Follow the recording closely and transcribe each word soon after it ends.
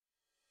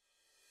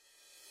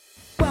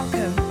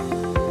Welcome.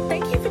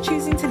 Thank you for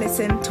choosing to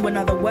listen to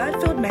another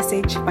word-filled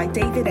message by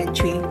David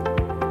Entry.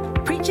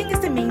 Preaching is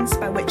the means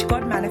by which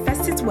God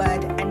manifests His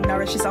word and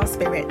nourishes our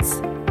spirits.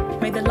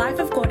 May the life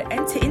of God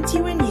enter into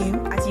you anew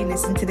as you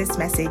listen to this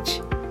message.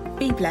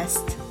 Be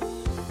blessed.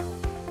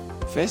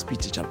 1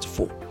 Peter chapter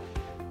 4,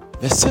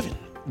 verse 7.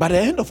 But the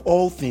end of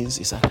all things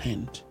is at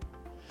hand.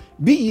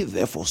 Be ye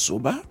therefore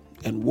sober,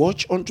 and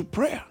watch unto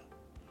prayer.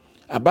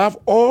 Above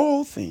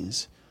all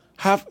things,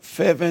 have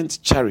fervent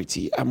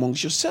charity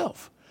amongst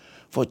yourselves,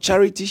 for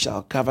charity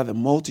shall cover the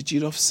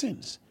multitude of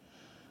sins.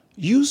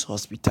 Use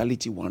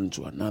hospitality one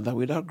to another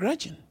without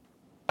grudging.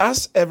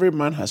 As every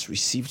man has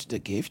received the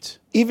gift,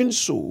 even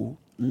so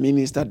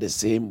minister the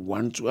same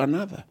one to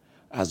another,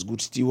 as good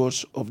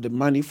stewards of the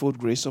manifold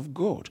grace of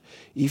God.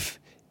 If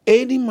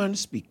any man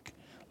speak,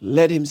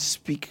 let him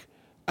speak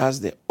as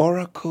the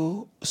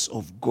oracles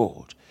of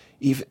God.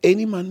 If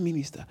any man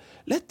minister,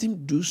 let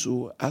him do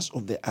so as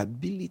of the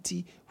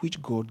ability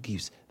which God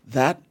gives,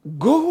 that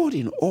God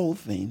in all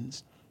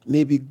things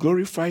may be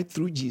glorified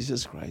through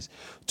Jesus Christ,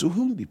 to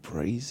whom be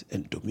praise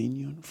and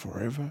dominion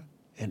forever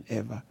and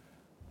ever.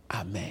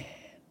 Amen.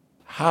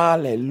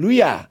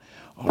 Hallelujah.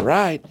 All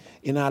right.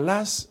 In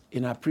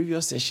our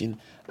previous session,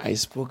 I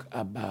spoke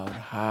about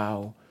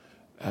how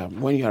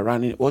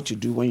what to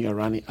do when you're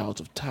running out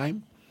of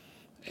time,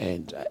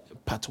 and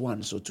part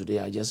 1. So today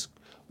I just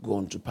go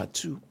on to part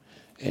 2.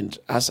 And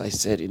as I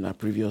said in our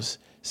previous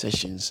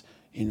sessions,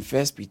 in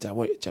 1 Peter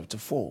chapter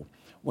 4,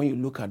 when you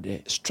look at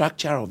the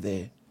structure of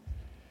the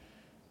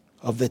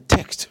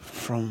text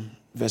from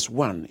verse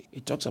 1,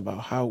 it talks about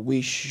how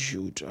we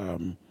should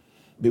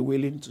be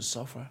willing to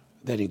suffer.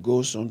 Then it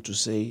goes on to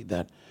say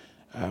that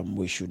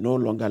we should no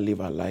longer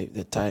live our life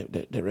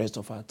the rest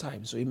of our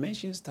time. So it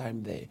mentions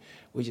time there,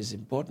 which is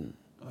important.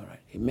 All right.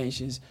 He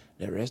mentions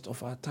the rest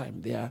of our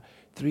time. There are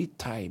 3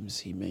 times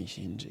he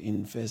mentioned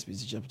in 1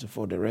 Peter chapter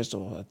 4, the rest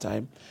of our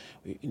time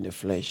in the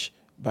flesh.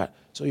 But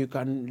so you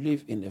can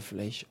live in the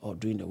flesh or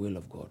doing the will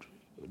of God,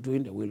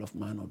 doing the will of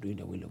man or doing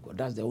the will of God.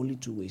 That's the only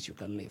 2 ways you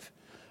can live.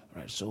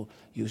 Right. So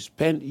you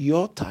spend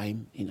your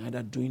time in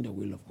either doing the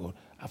will of God,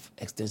 I've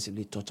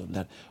extensively taught on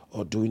that,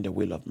 or doing the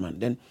will of man.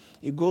 Then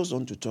it goes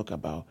on to talk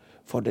about,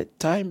 for the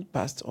time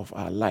past of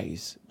our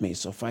lives may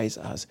suffice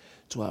us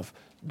to have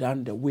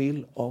done the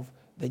will of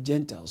the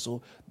Gentiles.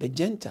 So the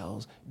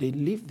Gentiles, they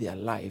live their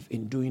life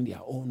in doing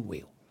their own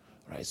will.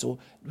 Right. So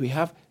we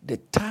have the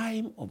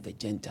time of the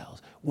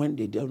Gentiles when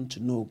they don't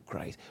know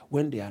Christ,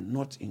 when they are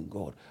not in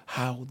God,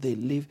 how they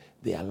live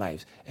their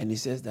lives. And he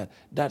says that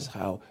that's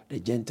how the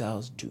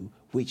Gentiles do,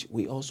 which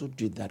we also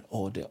did that,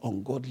 or the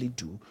ungodly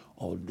do,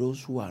 or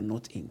those who are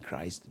not in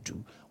Christ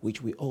do,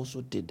 which we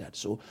also did that.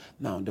 So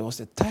now there was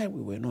a time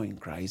we were not in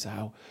Christ,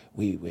 how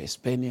we were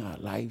spending our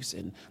lives,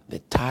 and the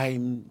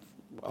time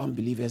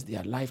unbelievers,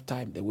 their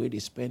lifetime, the way they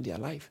spend their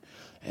life.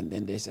 And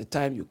then there's a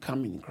time you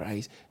come in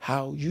Christ,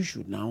 how you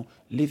should now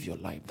live your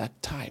life, that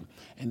time.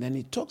 And then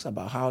it talks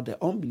about how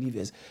the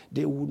unbelievers,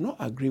 they will not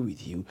agree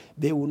with you,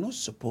 they will not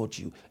support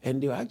you,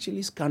 and they will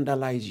actually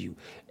scandalize you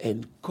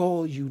and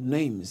call you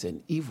names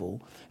and evil.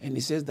 And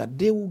he says that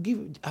they will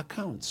give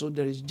account. So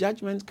there is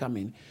judgment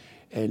coming,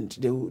 and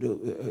they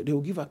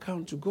will give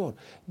account to God.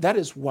 That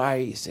is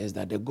why he says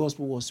that the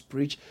gospel was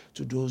preached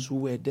to those who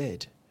were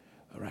dead.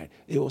 All right.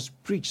 It was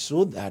preached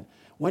so that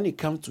when it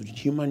comes to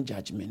human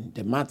judgment,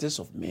 the matters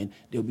of men,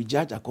 they'll be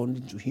judged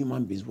according to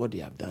human beings, what they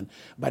have done.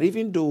 But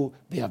even though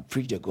they have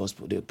preached the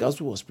gospel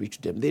was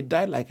preached to them. They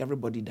died like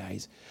everybody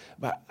dies.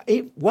 But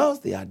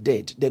whilst they are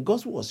dead, the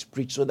gospel was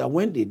preached so that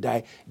when they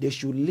die, they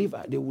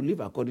will live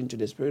according to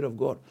the Spirit of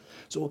God.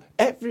 So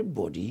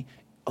everybody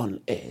on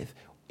earth,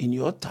 in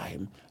your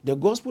time, the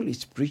gospel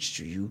is preached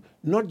to you,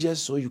 not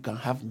just so you can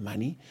have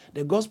money.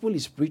 The gospel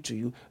is preached to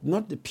you,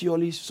 not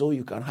purely so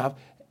you can have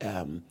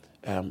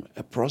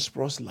a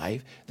prosperous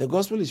life. The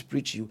gospel is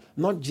preached to you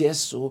not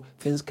just so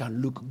things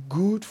can look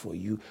good for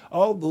you.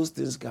 All those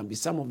things can be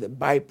some of the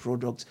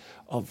byproducts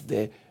of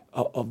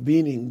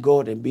being in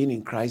God and being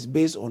in Christ,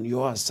 based on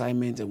your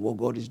assignment and what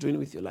God is doing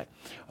with your life.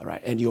 All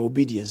right, and your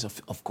obedience,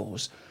 of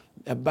course.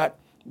 But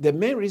the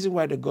main reason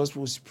why the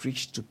gospel is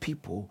preached to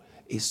people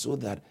is so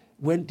that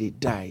when they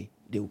die,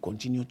 they will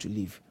continue to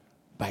live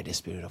by the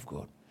Spirit of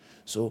God.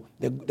 So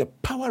the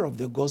power of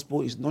the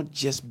gospel is not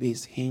just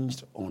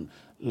hinged on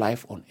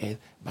life on earth,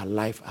 but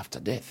life after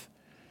death.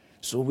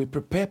 So we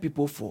prepare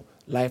people for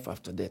life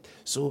after death.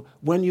 So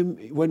when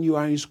you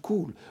are in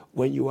school,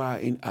 when you are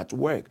at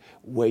work,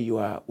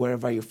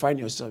 wherever you find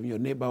yourself, your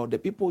neighborhood, the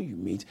people you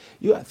meet,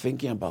 you are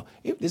thinking about,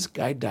 if this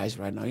guy dies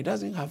right now, he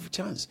doesn't have a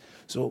chance.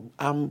 So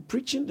I'm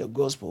preaching the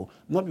gospel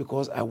not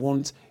because I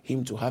want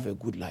him to have a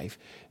good life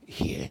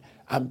here.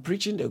 I'm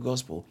preaching the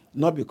gospel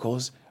not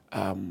because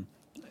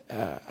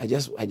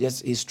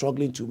he's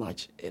struggling too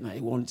much and I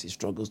want his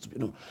struggles to be.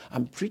 No,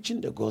 I'm preaching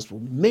the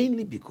gospel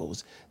mainly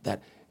because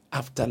that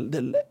after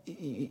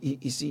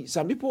you see,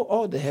 some people,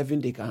 all the heaven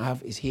they can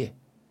have is here.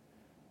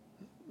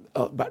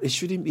 But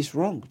it's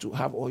wrong to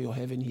have all your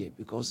heaven here,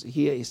 because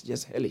here is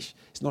just hellish.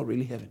 It's not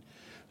really heaven.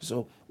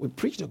 So we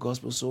preach the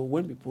gospel so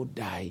when people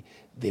die,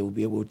 they will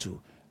be able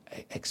to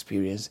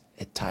experience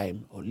a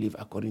time or live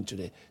according to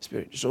the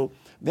Spirit. So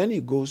then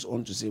he goes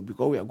on to say,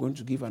 because we are going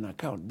to give an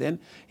account. Then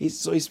he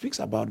speaks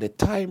about the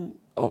time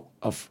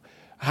of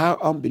how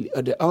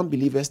the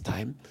unbelievers'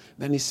 time.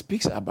 Then he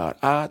speaks about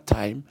our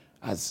time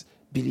as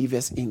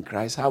believers in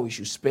Christ, how we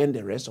should spend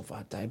the rest of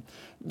our time.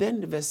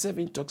 Then verse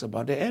 7 talks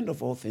about the end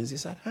of all things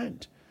is at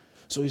hand.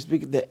 So he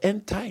speaks the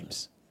end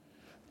times,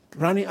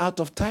 running out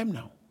of time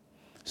now.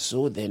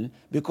 So then,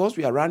 because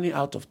we are running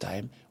out of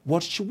time,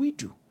 what should we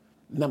do?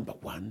 Number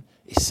one,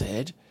 he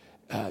said,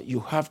 you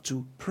have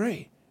to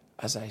pray,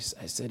 as I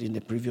said in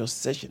the previous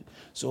session.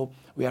 So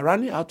we are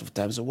running out of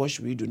time, so what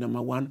should we do?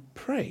 Number one,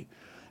 pray.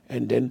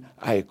 And then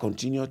I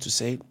continue to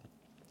say,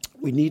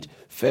 we need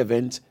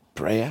fervent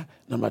prayer.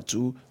 Number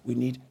two, we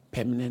need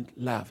permanent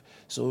love.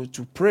 So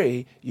to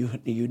pray, you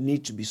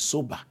need to be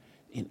sober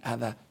in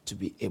order to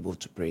be able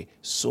to pray.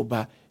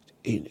 Sober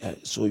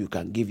so you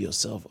can give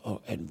yourself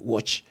and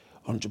watch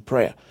unto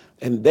prayer.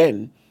 And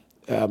then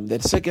the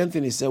second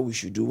thing he said we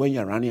should do when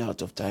you're running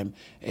out of time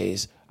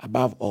is,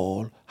 above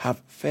all,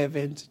 have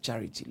fervent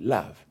charity,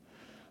 love.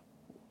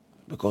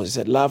 Because he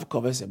said love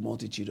covers a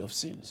multitude of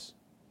sins.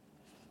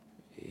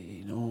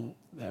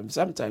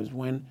 Sometimes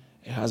when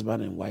a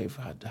husband and wife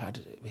had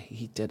a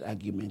heated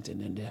argument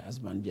and then the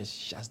husband just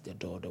shuts the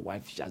door, the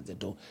wife shuts the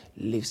door,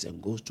 leaves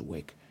and goes to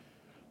work.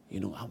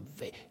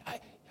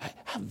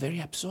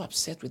 I'm so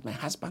upset with my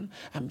husband.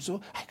 I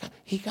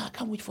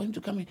can't wait for him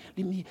to come and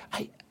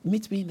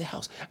meet me in the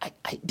house.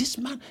 This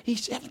man, I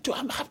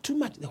have too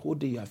much. The whole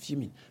day you are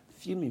fuming.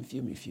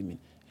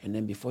 And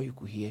then before you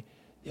could hear,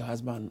 your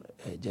husband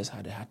just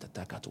had a heart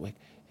attack at work.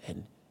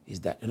 And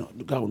that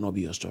will not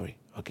be your story,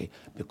 okay?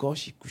 Because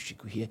she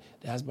could hear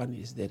the husband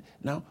is dead.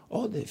 Now,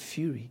 all the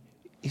fury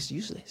is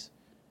useless.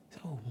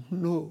 Oh,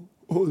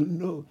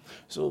 no.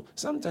 So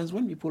sometimes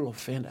when people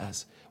offend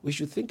us, we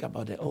should think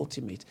about the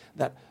ultimate,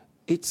 that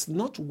it's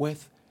not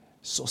worth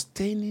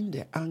sustaining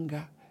the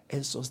anger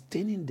and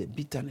sustaining the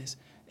bitterness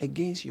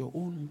against your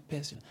own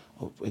person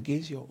or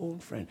against your own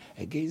friend,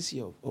 against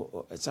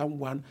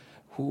someone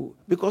who,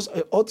 because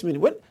ultimately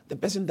when the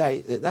person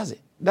dies, that's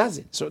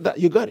it. So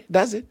you got it.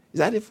 That's it. Is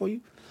that it for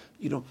you?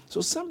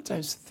 So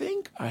sometimes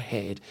think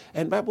ahead.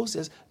 And Bible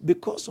says,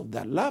 because of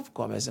that, love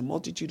covers a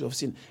multitude of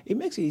sin. It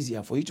makes it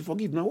easier for you to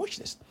forgive. Now watch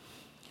this.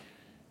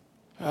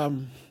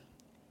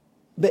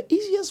 The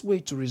easiest way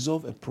to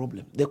resolve a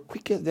problem, the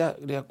quickest, there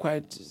are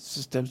quite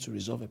systems to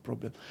resolve a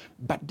problem,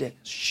 but the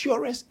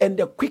surest and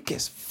the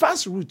quickest,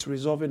 fast route to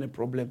resolving a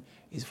problem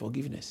is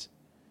forgiveness.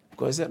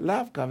 Because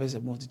love covers a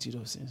multitude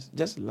of sins.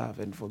 Just love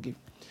and forgive.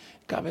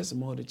 Covers a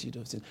multitude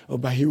of sins. Oh,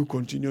 but he will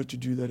continue to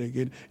do that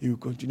again. He will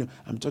continue.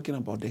 I'm talking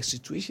about the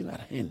situation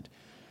at hand.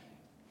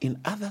 In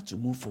order to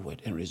move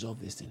forward and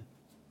resolve this thing,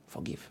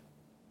 forgive.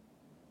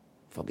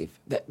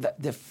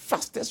 The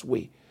fastest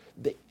way,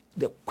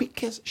 the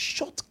quickest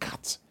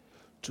shortcut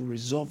to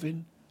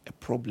resolving a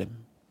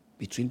problem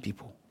between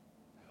people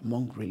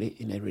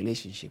in a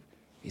relationship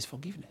is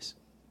forgiveness.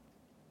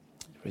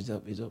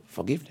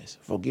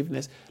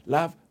 Forgiveness.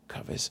 Love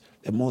covers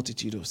a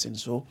multitude of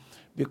sins. So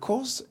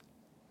because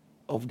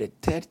of the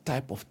third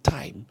type of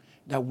time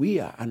that we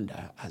are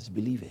under as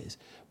believers,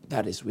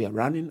 that is, we are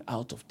running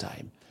out of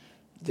time,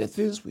 the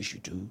things we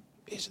should do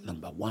is,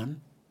 number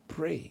one,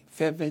 pray,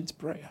 fervent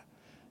prayer.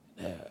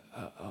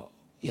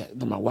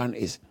 Number one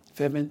is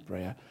fervent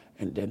prayer,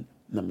 and then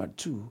number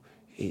two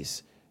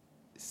is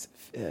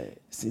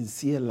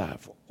sincere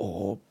love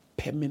or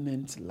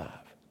permanent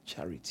love,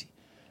 charity.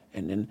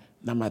 And then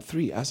number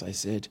three, as I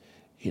said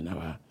in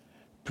our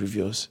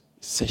previous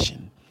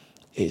session,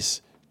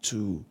 is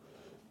to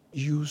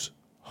use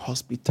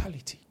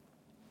hospitality.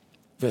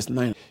 Verse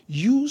 9,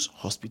 use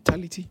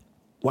hospitality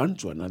one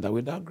to another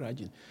without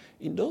grudging.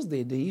 In those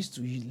days, they used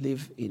to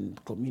live in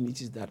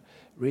communities that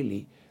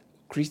really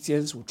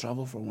Christians would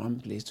travel from one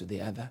place to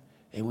the other,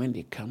 and when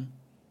they come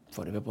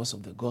for the purpose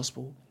of the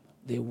gospel,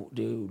 they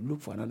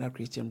look for another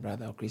Christian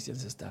brother or Christian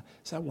sister.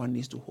 Someone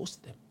needs to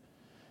host them.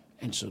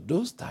 And so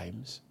those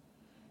times,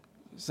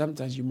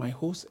 sometimes you might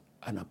host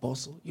an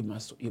apostle, you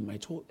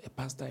might hold a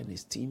pastor and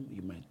his team,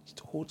 you might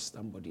host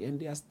somebody, and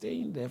they are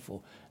staying there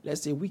for,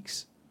 let's say,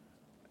 weeks,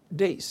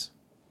 days,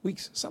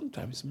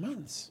 sometimes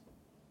months.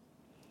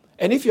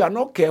 And if you are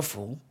not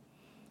careful,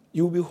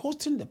 you will be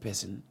hosting the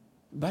person,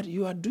 but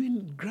you are doing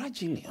it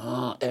grudgingly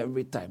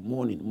every time,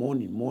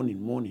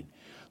 morning.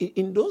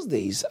 In those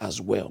days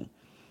as well,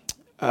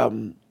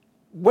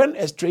 when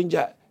a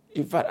stranger,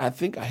 in fact, I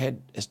think I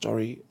heard a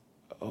story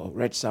or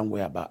read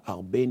somewhere about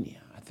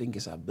Albania. I think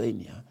it's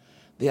Albania.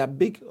 They are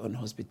big on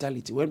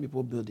hospitality. When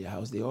people build their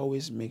house, they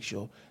always make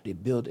sure they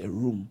build a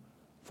room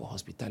for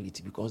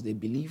hospitality, because they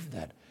believe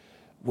that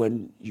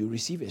when you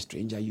receive a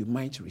stranger, you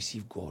might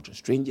receive God.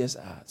 Strangers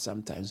are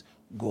sometimes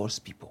God's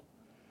people.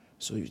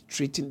 So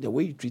the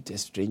way you treat a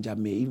stranger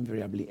may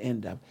invariably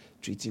end up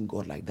treating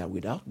God like that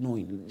without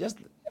knowing, just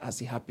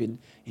as it happened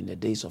in the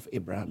days of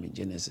Abraham in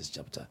Genesis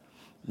chapter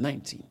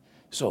 19.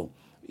 So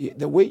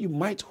the way you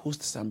might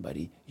host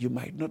somebody, you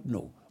might not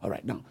know. All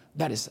right, now,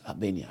 that is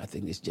Albania. I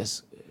think it's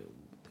just a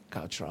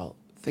cultural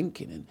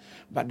thinking,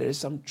 but there is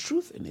some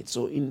truth in it.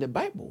 So in the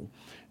Bible,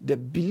 the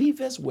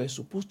believers were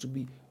supposed to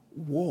be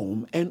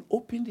warm and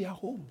open their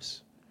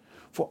homes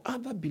for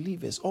other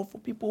believers or for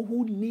people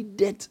who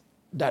needed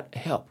that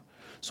help.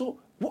 So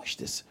watch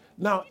this.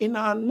 Now, in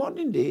our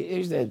modern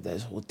day,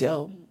 there's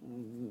hotel.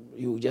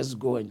 You just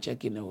go and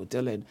check in a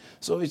hotel, and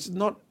so it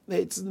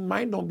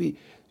might not be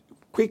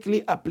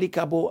quickly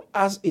applicable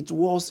as it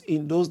was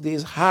in those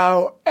days.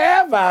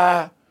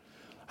 However,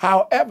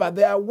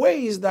 there are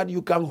ways that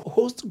you can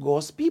host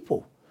God's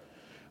people.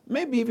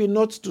 Maybe even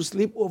not to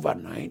sleep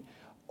overnight,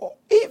 or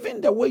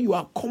even the way you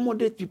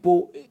accommodate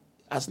people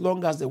as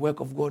long as the work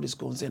of God is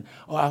concerned,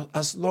 or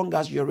as long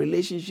as your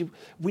relationship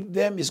with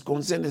them is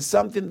concerned, is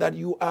something that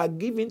you are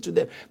giving to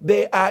them.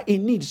 They are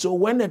in need. So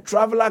when a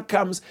traveler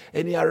comes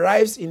and he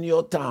arrives in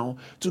your town,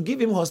 to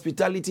give him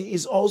hospitality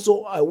is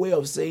also a way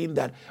of saying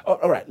that,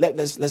 all right, let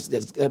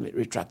me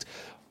retract,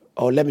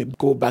 or let me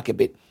go back a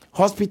bit.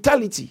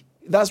 Hospitality,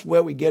 that's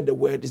where we get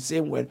the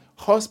same word,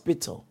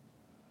 hospital.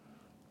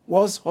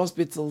 What's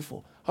hospital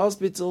for?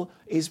 Hospital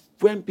is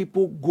when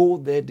people go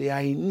there, they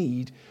are in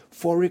need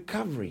for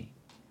recovery.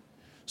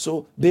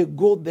 So they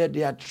go there,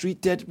 they are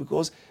treated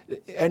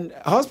and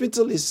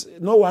hospital is,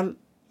 no one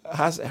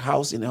has a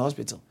house in a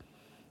hospital.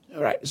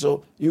 All right,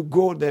 so you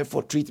go there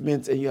for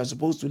treatment and you are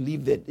supposed to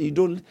live there. You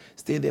don't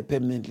stay there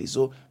permanently.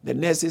 So the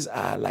nurses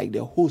are like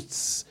the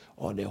hosts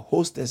or the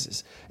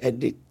hostesses, and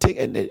they take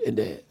and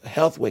the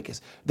health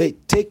workers, they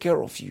take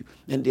care of you,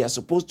 and they are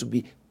supposed to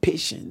be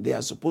patient. They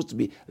are supposed to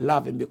be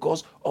loving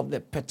because of the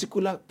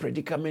particular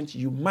predicament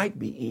you might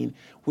be in,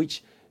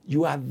 which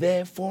you are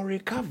there for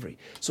recovery.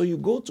 So you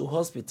go to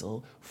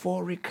hospital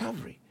for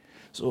recovery.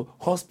 So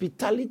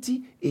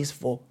hospitality is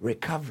for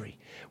recovery.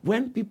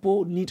 When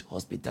people need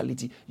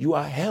hospitality, you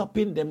are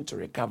helping them to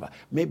recover.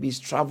 Maybe he's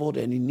traveled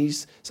and he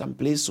needs some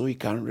place so he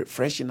can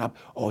freshen up,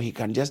 or he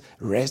can just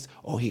rest,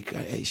 or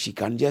she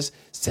can just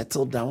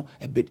settle down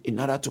a bit in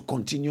order to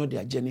continue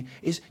their journey.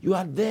 You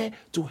are there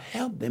to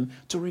help them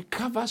to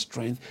recover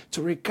strength,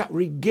 to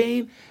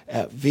regain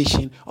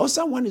vision. Or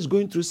someone is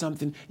going through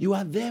something, you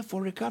are there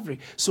for recovery.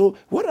 So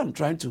what I'm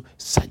trying to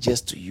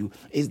suggest to you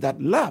is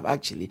that love,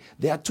 actually,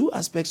 there are two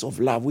aspects of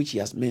love which he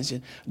has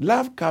mentioned.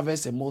 Love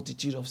covers a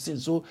multitude of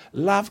sins. So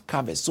love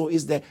covers. So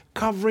it's the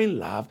covering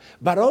love,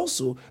 but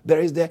also there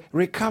is the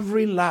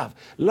recovering love.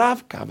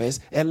 Love covers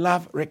and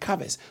love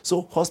recovers.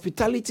 So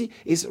hospitality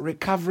is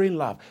recovering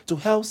love, to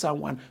help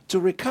someone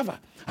to recover.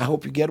 I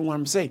hope you get what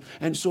I'm saying.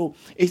 And so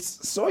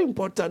it's so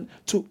important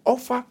to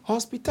offer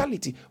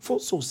hospitality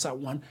so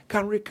someone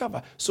can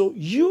recover. So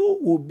you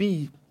will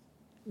be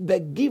the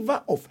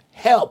giver of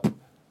help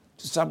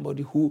to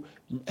somebody who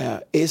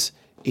is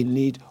in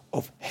need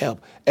of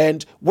help.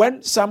 And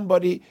when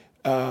somebody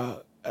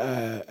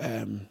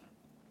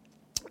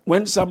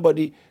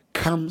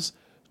comes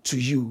to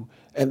you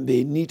and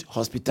they need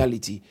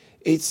hospitality,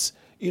 it's,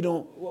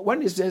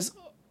 when it says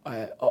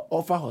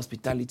offer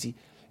hospitality,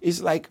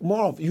 it's like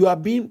more of you are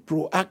being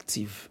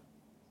proactive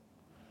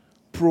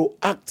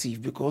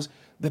because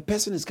the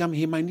person is coming,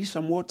 he might need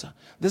some water.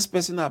 This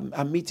person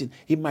I'm meeting,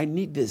 he might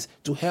need this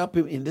to help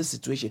him in this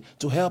situation,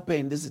 to help her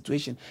in this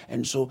situation.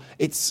 And so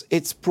it's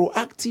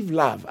proactive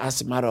love,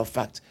 as a matter of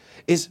fact.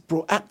 It's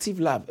proactive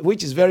love,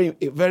 which is very,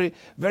 very,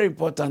 very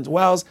important.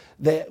 Whilst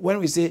when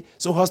we say,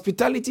 so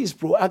hospitality is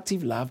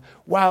proactive love,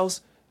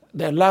 whilst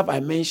the love I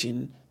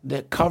mentioned,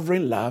 the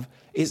covering love,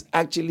 is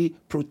actually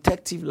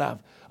protective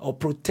love or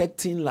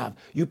protecting love.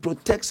 You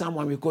protect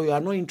someone because you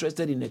are not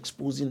interested in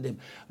exposing them.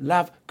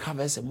 Love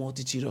covers a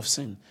multitude of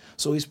sin.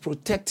 So it's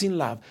protecting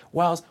love,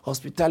 whilst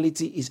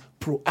hospitality is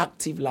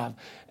proactive love.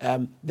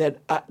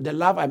 The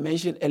love I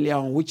mentioned earlier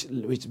on, which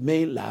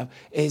main love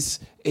is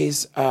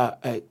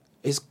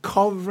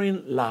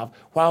covering love,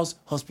 whilst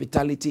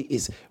hospitality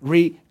is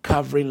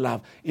recovering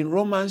love. In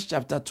Romans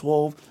chapter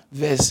 12,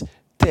 verse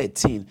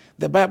 13,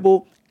 the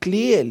Bible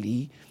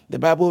clearly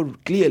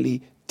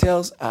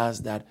tells us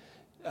that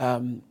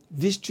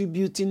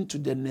distributing to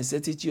the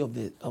necessity of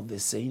the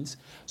saints.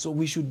 So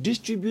we should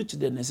distribute to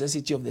the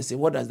necessity of the saints.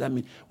 What does that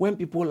mean? When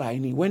people are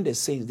in need, when the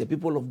saints, the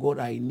people of God,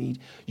 are in need,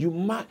 you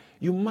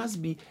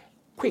must be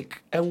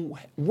quick and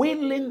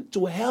willing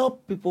to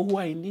help people who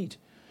are in need.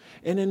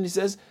 And then he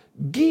says,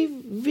 give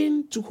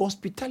in to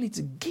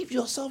hospitality. Give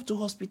yourself to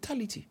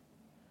hospitality.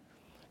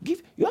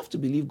 You have to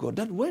believe God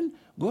that when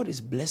God is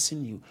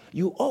blessing you,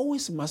 you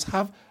always must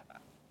have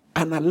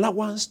an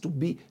allowance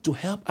to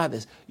help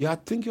others. You are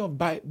thinking of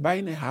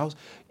buying a house.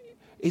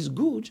 It's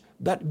good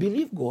that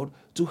believe God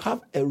to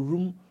have a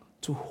room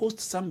to host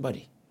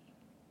somebody,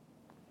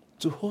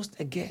 to host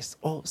a guest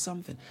or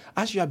something.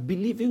 As you are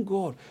believing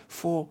God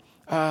for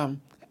a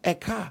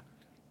car,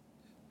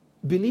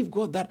 believe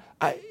God that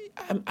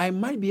I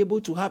might be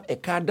able to have a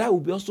car that will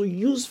be also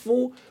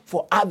useful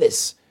for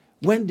others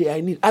when they are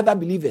in need. Other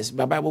believers,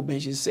 the Bible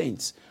mentions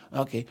saints.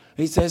 Okay,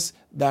 it says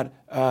that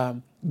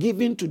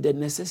giving to the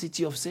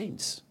necessity of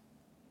saints.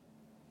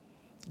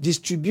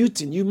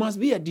 Distributing. You must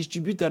be a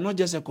distributor, not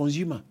just a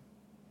consumer.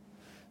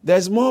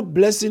 There's more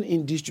blessing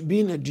in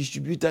being a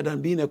distributor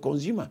than being a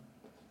consumer.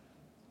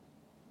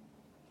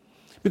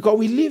 Because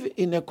we live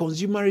in a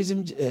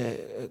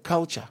consumerism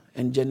culture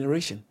and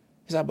generation.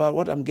 It's about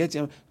what I'm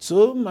getting.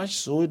 So much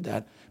so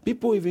that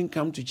people even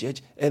come to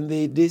church and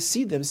they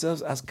see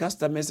themselves as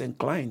customers and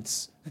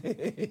clients.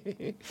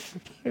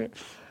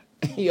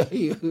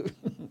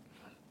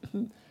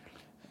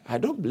 I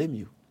don't blame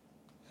you.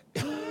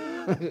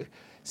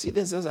 See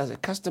themselves as a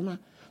customer.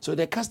 So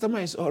the customer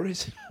is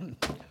always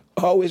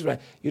right.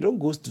 You don't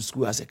go to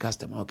school as a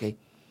customer, okay?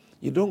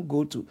 You don't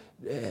go to,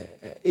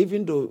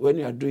 even though when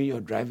you are doing your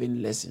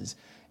driving lessons,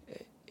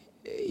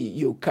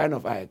 you kind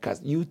of are a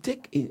customer.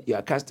 You're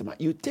a customer.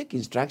 You take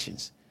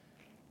instructions.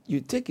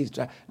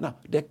 Now,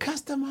 the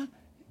customer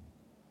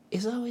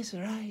is always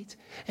right.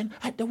 And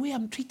the way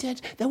I'm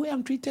treated,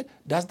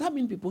 does that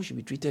mean people should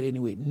be treated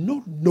anyway?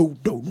 No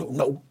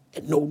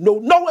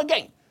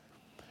again.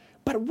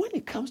 But when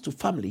it comes to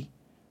family,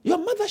 your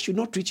mother should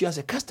not treat you as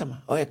a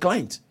customer or a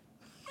client.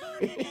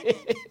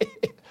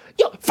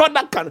 Your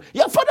father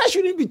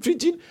shouldn't be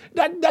treating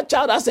that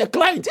child as a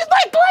client. It's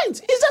not a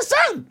client. It's a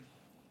son.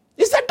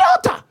 It's a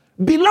daughter.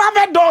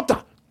 Beloved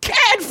daughter.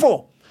 Cared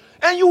for.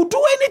 And you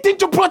do anything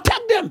to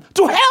protect them,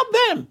 to help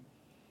them.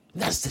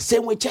 That's the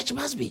same way church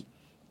must be.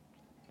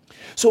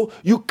 So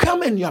you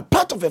come and you are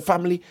part of a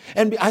family.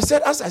 And as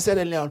I said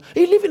earlier on,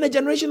 you live in a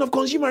generation of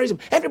consumerism.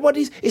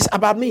 Everybody is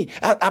about me.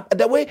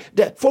 The way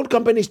the phone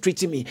company is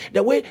treating me,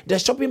 the way the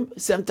shopping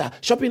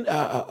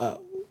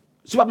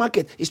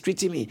supermarket is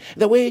treating me,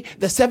 the way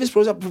the service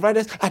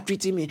providers are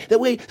treating me, the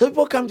way the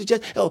people come to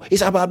church,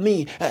 it's about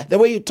me, the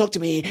way you talk to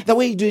me, the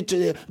way you do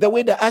it, the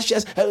way the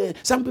ushers,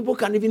 some people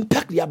can even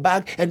pack their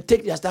bag and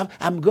take their stuff.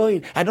 I'm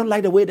going. I don't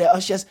like the way the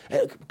ushers,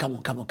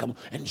 come on.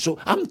 And so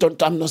I'm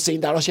not saying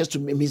that ushers to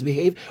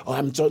misbehave, or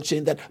I'm not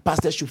saying that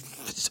pastors should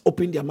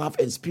open their mouth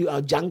and spew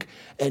out junk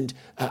and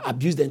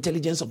abuse the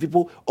intelligence of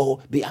people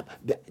or be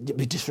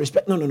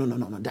disrespect. No.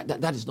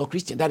 That is not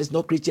Christian. That is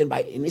not Christian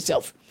by in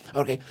itself.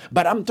 Okay,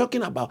 but I'm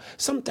talking about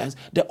sometimes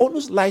the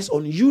onus lies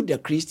on you, the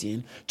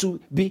Christian, to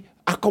be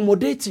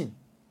accommodating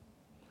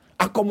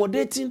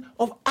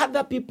of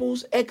other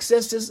people's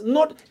excesses,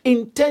 not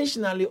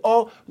intentionally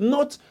or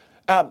not.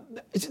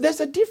 There's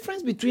a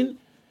difference between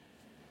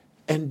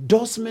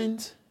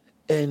endorsement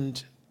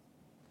and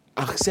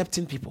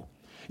accepting people.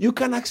 You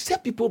can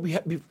accept people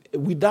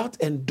without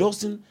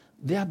endorsing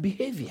their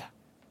behavior.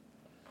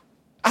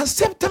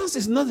 Acceptance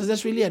is not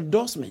necessarily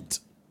endorsement.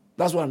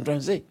 That's what I'm trying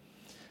to say.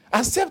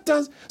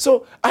 Acceptance,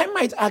 so I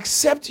might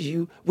accept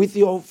you with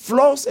your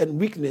flaws and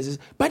weaknesses,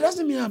 but it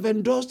doesn't mean I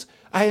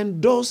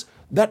endorse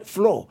that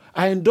flaw.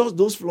 I endorse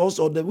those flaws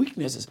or the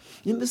weaknesses.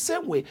 In the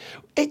same way,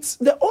 it's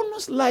the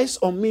onus lies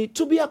on me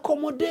to be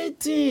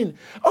accommodating,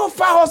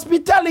 offer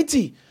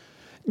hospitality,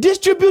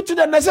 distribute to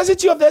the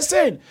necessity of the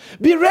saint,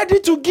 be ready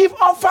to give,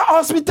 offer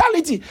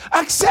hospitality,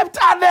 accept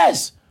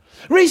others,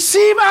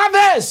 receive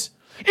others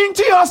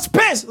into your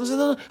space.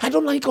 I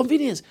don't like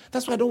inconvenience.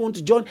 That's why I don't want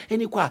to join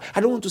any choir.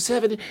 I don't want to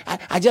serve any.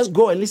 I just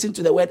go and listen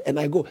to the word and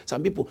I go.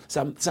 Some people,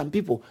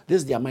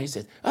 this is their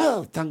mindset.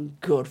 Oh,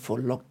 thank God for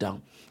lockdown.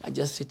 I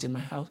just sit in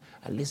my house.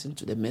 I listen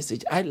to the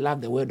message. I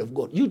love the word of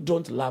God. You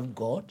don't love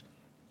God.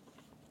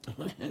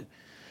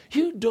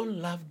 You don't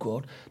love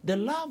God. The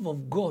love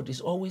of God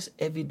is always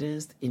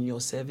evidenced in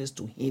your service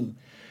to Him.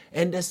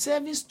 And the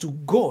service to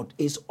God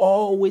is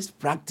always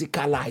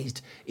practicalized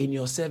in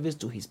your service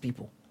to His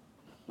people.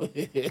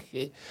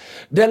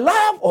 The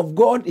love of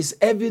God is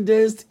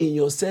evidenced in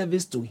your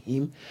service to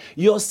Him.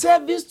 Your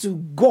service to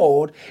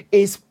God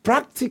is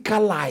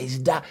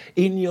practicalized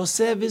in your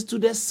service to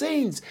the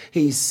saints.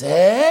 He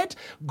said,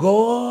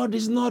 God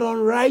is not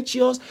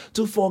unrighteous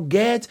to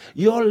forget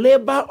your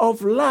labor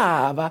of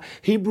love.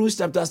 Hebrews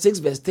chapter 6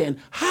 verse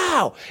 10.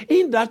 How?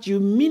 In that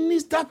you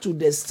minister to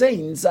the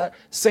saints.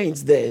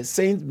 Saints there.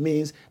 Saint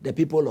means the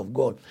people of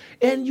God.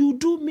 And you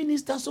do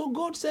minister. So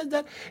God says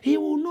that He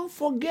will not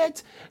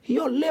forget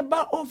your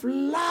labor of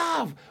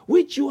love,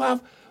 which you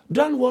have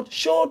done what?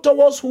 Show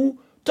towards who?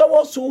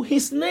 Towards who?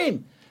 His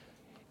name.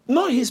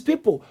 Not His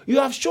people. You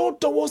have shown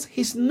towards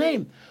His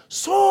name.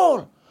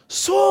 Saul,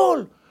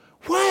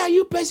 why are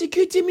you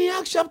persecuting me?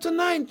 Acts chapter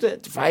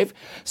 9:5.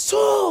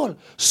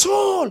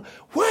 Saul,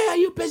 why are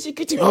you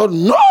persecuting me? Oh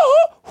no,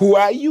 who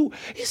are you?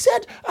 He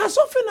said, as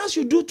often as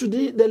you do to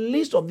the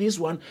least of this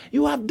one,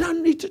 you have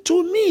done it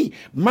to me.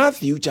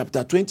 Matthew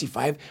chapter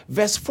 25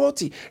 verse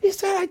 40. He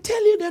said, I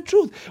tell you the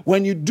truth.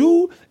 When you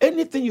do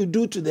anything you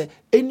do to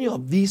any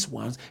of these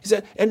ones, he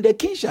said, and the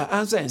king shall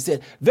answer and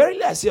said,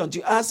 verily I say unto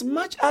you, as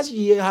much as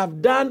ye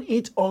have done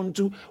it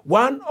unto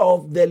one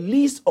of the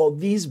least of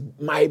these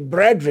my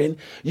brethren,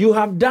 you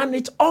have done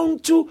it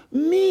unto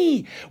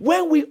me.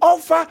 When we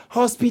offer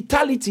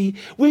hospitality,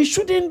 we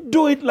shouldn't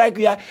do it like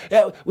we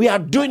are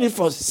doing it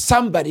for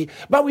somebody,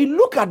 but we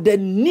look at the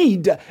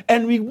need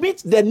and we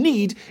meet the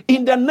need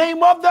in the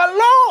name of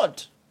the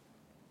Lord.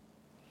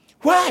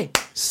 Why?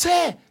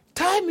 Say,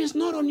 time is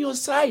not on your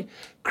side.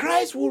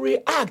 Christ will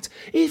react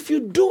if you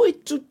do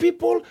it to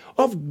people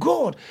of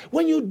God.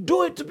 When you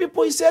do it to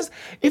people, He says,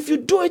 if you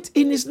do it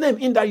in His name,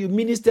 in that you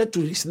minister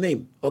to His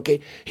name, okay,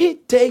 He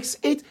takes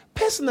it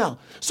personal.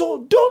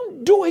 So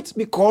don't do it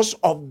because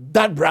of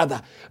that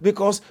brother.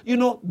 Because,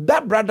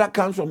 that brother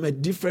comes from a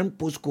different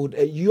postcode.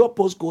 Your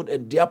postcode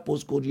and their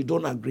postcode, you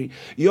don't agree.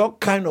 Your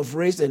kind of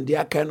race and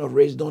their kind of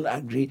race don't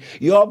agree.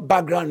 Your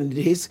background and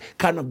his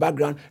kind of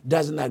background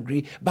doesn't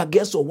agree. But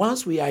guess what?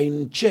 Once we are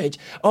in church,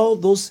 all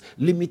those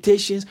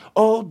limitations,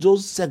 all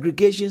those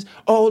segregations,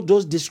 all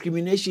those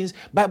discriminations,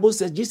 Bible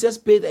says Jesus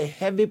paid a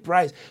heavy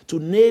price to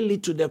nail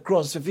it to the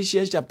cross.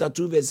 Ephesians chapter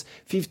 2 verse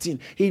 15.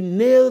 He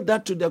nailed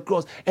that to the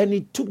cross and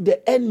he took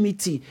the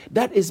enmity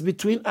that is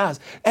between us.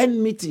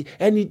 Enmity.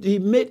 And he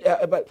made,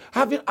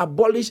 having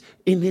abolished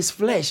in his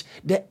flesh,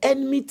 the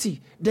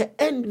enmity.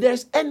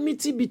 There's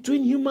enmity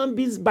between human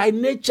beings by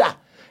nature.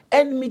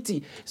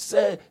 Enmity.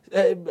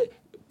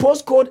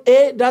 Postcode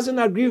A doesn't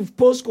agree with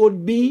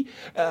postcode B.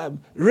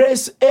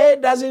 Race A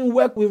doesn't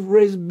work with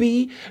race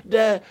B.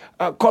 The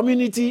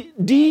community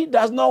D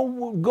does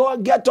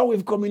not get on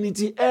with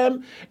community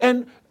M.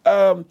 And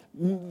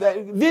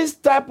this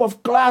type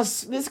of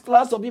class, this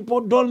class of people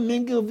don't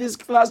mingle with this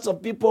class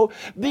of people,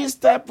 this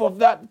type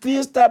of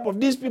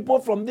these people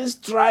from this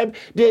tribe,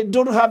 they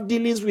don't have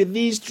dealings with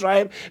this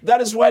tribe. That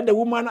is why the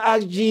woman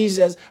asked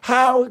Jesus,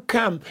 how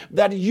come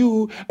that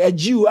you, a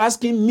Jew,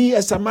 asking me,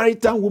 a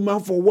Samaritan woman,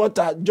 for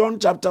water? John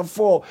chapter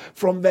 4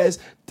 from verse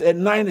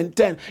 9 and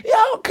 10.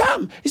 How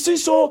come? You see,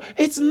 so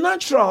it's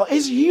natural,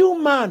 it's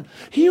human.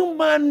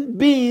 Human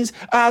beings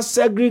are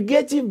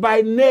segregative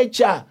by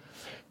nature.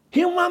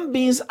 Human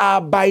beings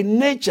are by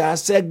nature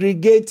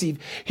segregative.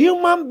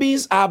 Human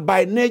beings are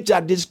by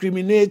nature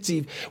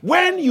discriminative.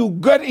 When you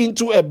get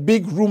into a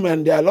big room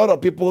and there are a lot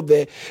of people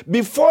there,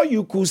 before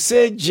you could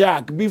say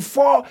Jack,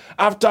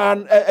 after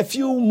a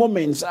few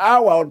moments,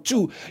 hour or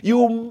two, you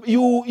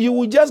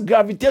will just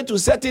gravitate to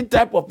certain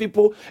type of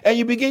people and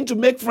you begin to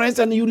make friends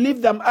and you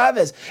leave them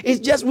others. It's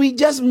just we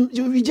just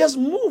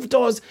move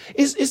towards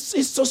it's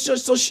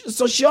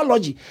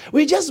sociology.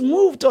 We just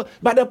move to.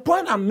 But the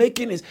point I'm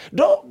making is,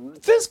 though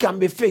things can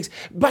be fixed,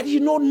 but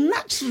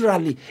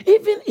naturally,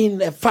 even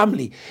in a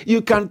family, you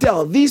can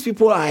tell these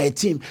people are a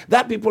team,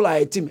 that people are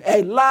a team.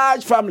 A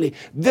large family,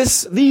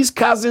 these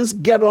cousins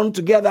get on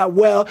together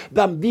well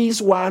than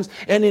these ones.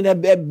 And in a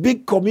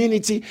big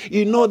community,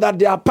 you know that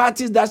there are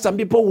parties that some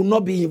people will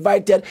not be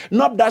invited.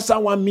 Not that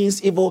someone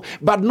means evil,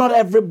 but not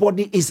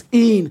everybody is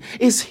in.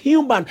 It's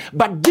human.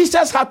 But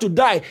Jesus had to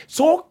die.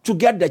 So to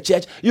get the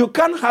church, you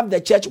can't have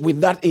the church with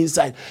that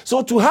inside.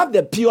 So to have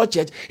the pure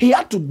church, he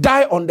had to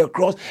die on the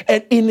cross.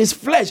 And in his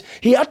flesh,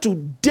 he had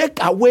to take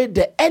away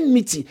the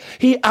enmity.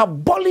 He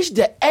abolished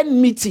the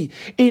enmity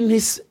in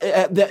his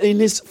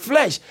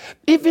flesh.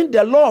 Even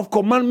the law of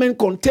commandment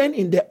contained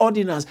in the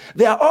ordinance.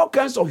 There are all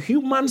kinds of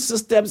human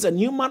systems and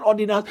human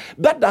ordinance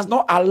that does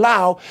not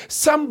allow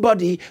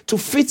somebody to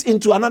fit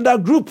into another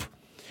group.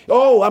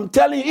 Oh, I'm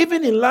telling you,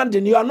 even in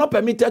London, you are not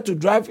permitted to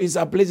drive in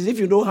some places if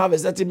you don't have a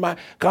certain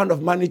kind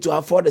of money to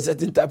afford a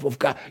certain type of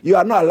car. You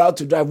are not allowed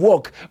to drive,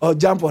 walk, or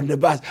jump on the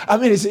bus. I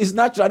mean, it's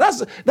natural.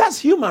 That's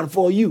human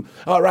for you,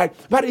 all right?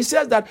 But he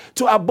says that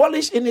to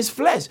abolish in his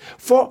flesh.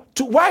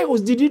 Why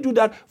did he do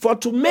that? For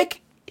to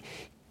make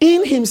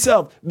in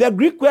himself. The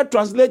Greek word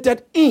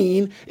translated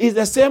in is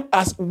the same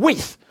as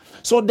with.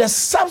 So the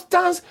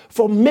substance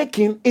for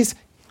making is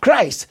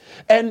Christ,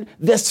 and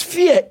the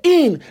sphere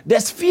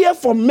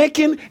for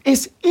making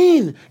is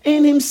in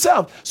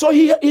himself. So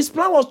his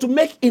plan was to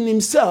make in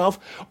himself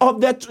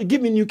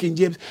give me New King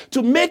James,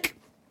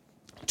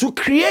 to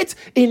create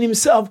in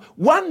himself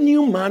one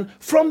new man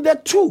from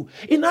the two.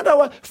 In other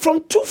words,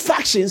 from two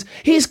factions,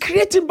 he is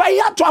creating, but he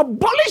had to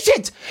abolish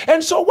it.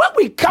 And so when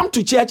we come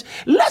to church,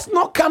 let's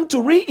not come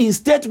to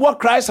reinstate what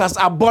Christ has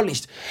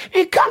abolished.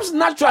 It comes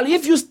naturally.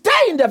 If you stay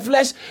in the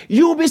flesh,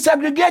 you will be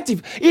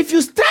segregative. If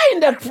you stay in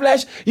the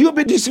flesh, you will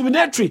be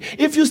discriminatory.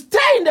 If you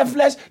stay in the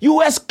flesh, you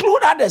will exclude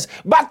others.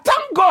 But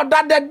thank God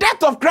that the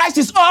death of Christ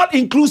is all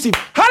inclusive.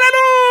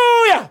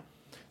 Hallelujah!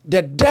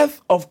 The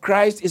death of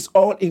Christ is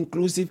all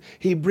inclusive.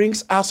 He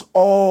brings us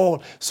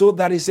all, so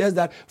that he says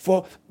that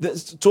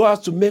to us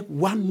to make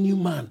one new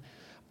man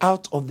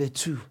out of the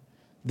two,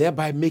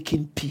 thereby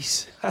making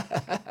peace.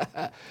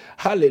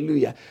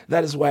 Hallelujah.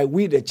 That is why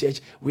we, the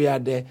church, we are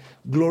the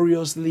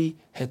gloriously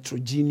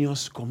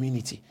heterogeneous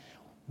community.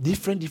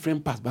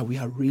 Different parts, but we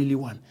are really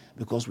one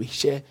because we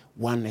share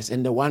oneness.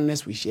 And the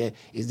oneness we share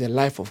is the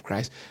life of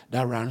Christ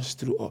that runs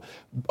through all.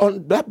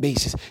 On that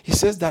basis, he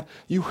says that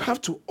you have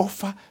to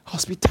offer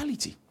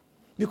hospitality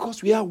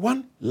because we are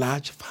one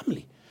large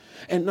family.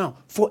 And now,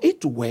 for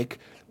it to work,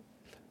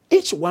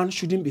 each one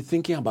shouldn't be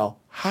thinking about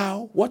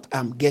what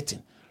I'm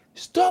getting.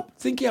 Stop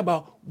thinking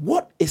about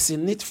what is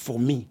in it for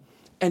me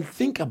and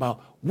think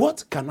about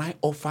what can I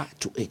offer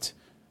to it.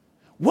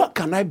 What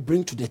can I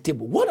bring to the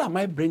table? What am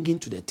I bringing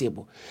to the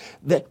table?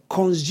 The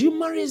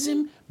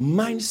consumerism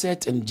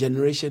mindset and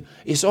generation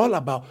is all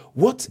about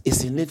what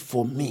is in it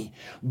for me.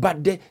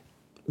 But the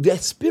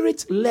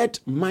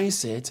spirit-led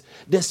mindset,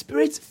 the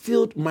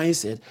spirit-filled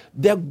mindset,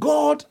 the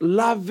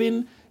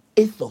God-loving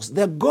ethos,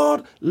 the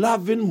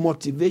God-loving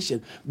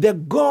motivation, the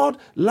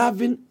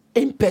God-loving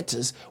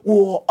impetus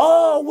will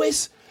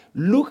always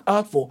look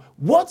out for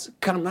what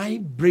can I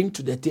bring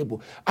to the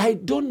table. I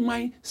don't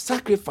mind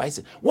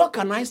sacrificing. What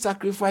can I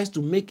sacrifice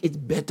to make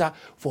it better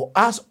for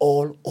us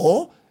all,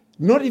 or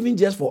not even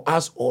just for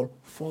us all,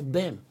 for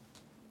them?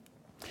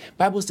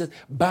 Bible says,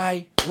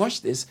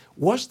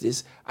 watch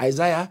this,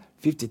 Isaiah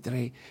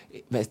 53,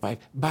 verse 5,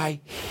 by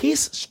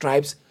his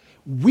stripes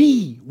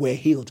we were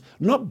healed.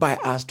 Not by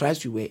our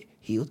stripes we were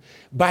healed,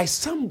 by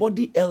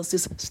somebody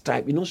else's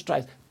stripe.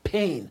 Stripes,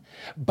 pain.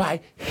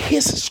 By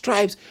his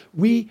stripes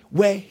we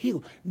were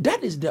healed.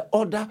 That is the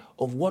order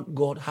of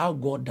how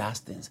God does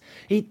things.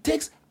 He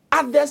takes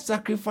other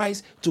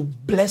sacrifice to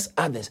bless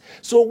others.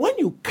 So when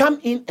you come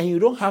in and you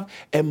don't have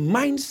a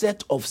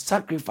mindset of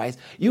sacrifice,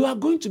 you are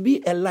going to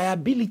be a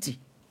liability.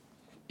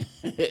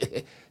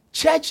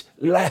 Church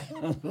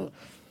liability.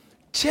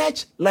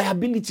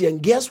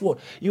 And guess what?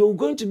 You're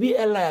going to be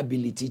a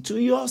liability to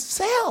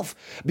yourself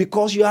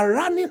because you are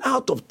running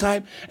out of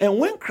time. And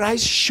when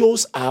Christ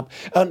shows up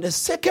on the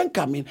second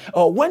coming,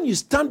 or when you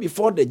stand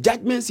before the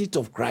judgment seat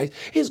of Christ,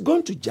 he's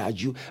going to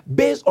judge you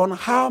based on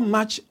how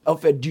much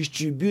of a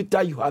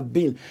distributor you have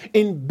been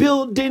in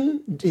building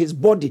his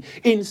body,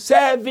 in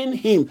serving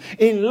him,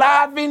 in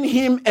loving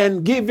him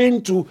and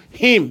giving to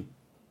him.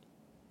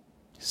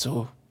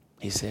 So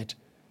he said,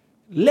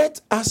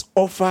 let us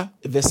offer,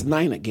 verse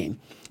 9 again.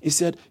 He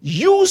said,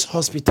 use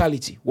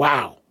hospitality.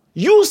 Wow.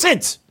 Use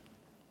it.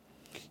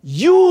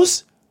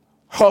 Use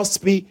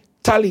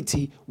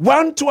hospitality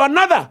one to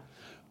another.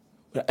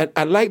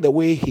 I like the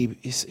way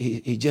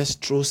he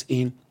just throws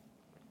in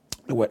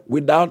the word,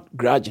 without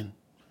grudging.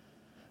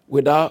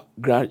 Without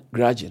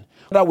grudging.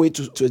 Another way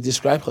to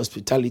describe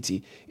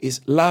hospitality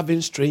is loving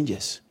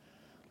strangers.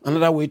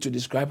 Another way to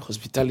describe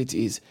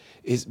hospitality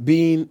is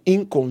being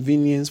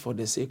inconvenienced for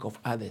the sake of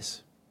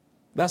others.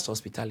 That's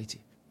hospitality.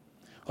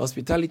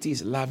 Hospitality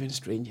is loving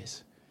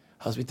strangers.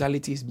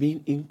 Hospitality is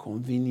being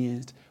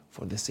inconvenienced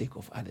for the sake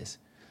of others.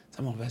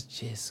 Some of us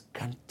just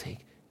can't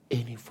take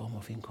any form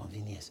of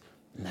inconvenience.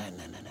 No.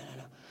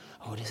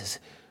 Oh,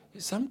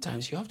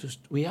 sometimes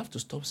we have to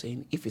stop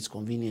saying, if it's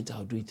convenient,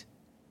 I'll do it.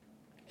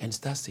 And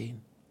start saying,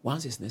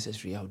 once it's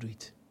necessary, I'll do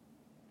it.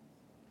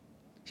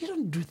 You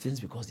don't do things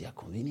because they are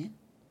convenient.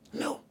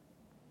 No.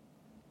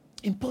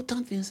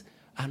 Important things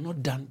are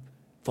not done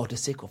for the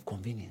sake of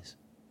convenience.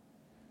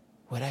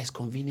 Whether it's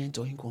convenient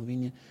or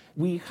inconvenient,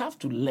 we have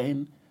to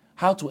learn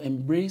how to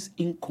embrace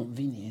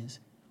inconvenience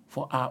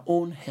for our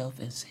own health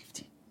and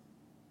safety.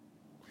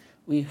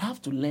 We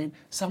have to learn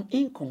some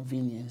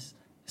inconveniences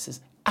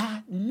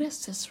are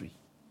necessary.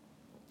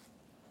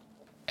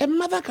 A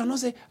mother cannot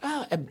say,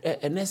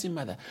 a nursing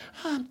mother,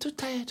 I'm too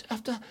tired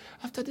after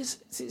this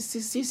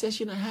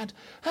C-session I had.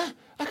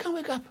 I can't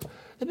wake up.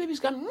 The baby's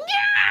gone.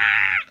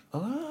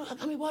 I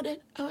can't be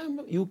bothered.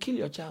 You kill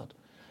your child.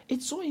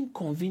 It's so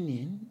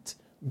inconvenient,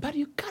 but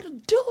you got to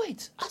do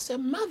it as a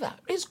mother.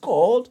 It's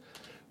called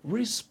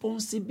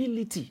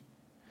responsibility.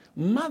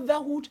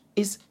 Motherhood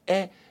is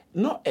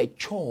not a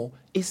chore,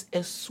 it's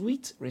a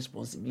sweet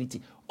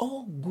responsibility.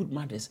 All good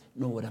mothers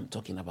know what I'm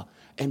talking about,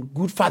 and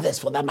good fathers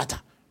for that matter.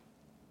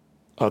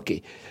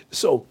 Okay,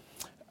 so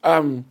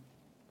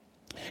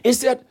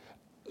instead,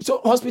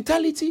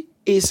 hospitality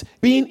is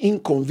being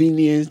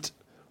inconvenienced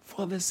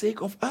for the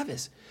sake of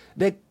others.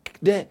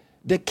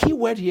 The key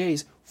word here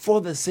is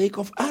for the sake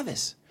of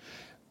others.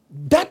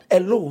 That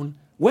alone,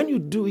 when you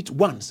do it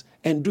once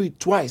and do it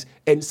twice,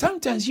 and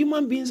sometimes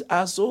human beings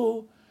are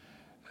so,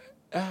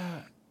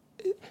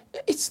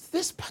 it's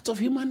this part of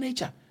human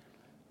nature.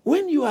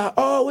 When you are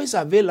always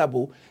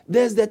available,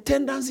 there's the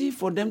tendency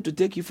for them to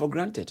take you for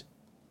granted.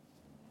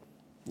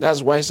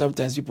 That's why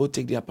sometimes people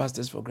take their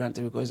pastors for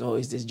granted because,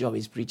 it's this job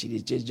is preaching,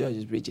 it's this job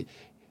is preaching.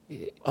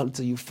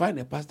 Until you find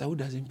a pastor who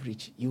doesn't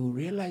preach, you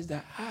realize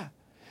that,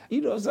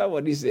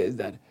 somebody says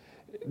that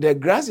the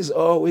grass is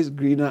always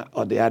greener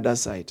on the other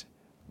side,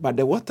 but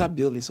the water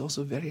bill is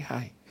also very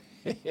high.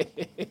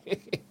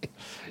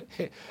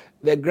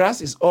 The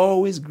grass is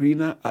always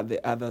greener at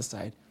the other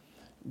side,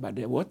 but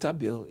the water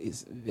bill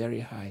is very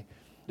high.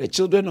 The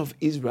children of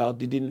Israel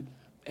didn't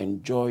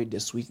enjoy the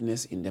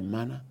sweetness in the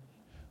manna,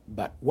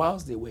 but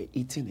whilst they were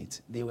eating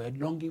it, they were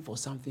longing for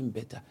something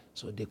better,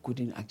 so they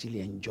couldn't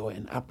actually enjoy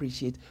and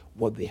appreciate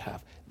what they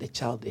have, the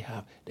child they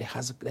have, the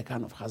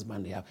kind of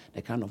husband they have,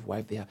 the kind of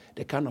wife they have,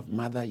 the kind of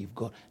mother you've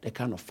got, the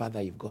kind of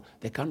father you've got,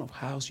 the kind of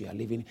house you are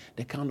living in,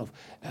 the kind of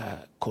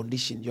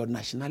condition, your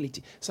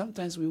nationality.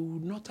 Sometimes we will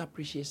not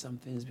appreciate some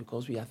things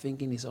because we are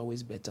thinking it's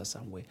always better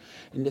somewhere.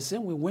 In the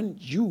same way, when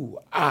you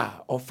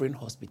are offering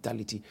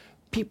hospitality,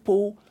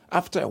 people,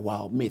 after a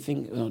while, may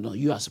think, no,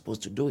 you are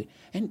supposed to do it.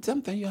 And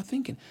sometimes you are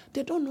thinking,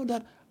 they don't know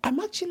that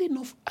I'm actually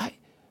not,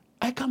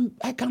 I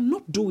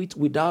cannot do it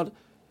without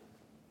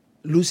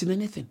losing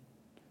anything.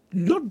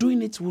 Not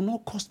doing it will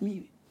not cost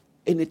me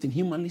anything,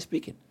 humanly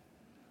speaking.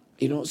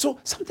 So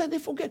sometimes they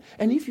forget.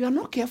 And if you are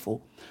not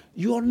careful,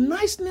 your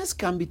niceness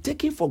can be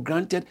taken for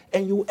granted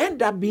and you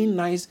end up being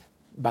nice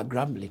but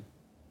grumbling.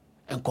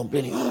 and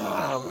complaining.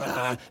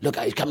 Look,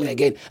 he's coming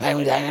again.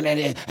 Every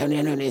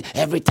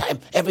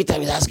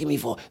time he's asking me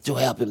to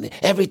help him.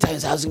 Every time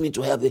he's asking me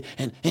to help him.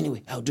 And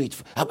anyway, I'll do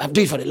it. I'll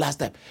do it for the last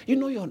time. You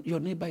know your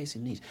neighbor is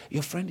in need.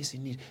 Your friend is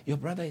in need. Your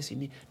brother is in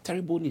need.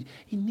 Terrible need.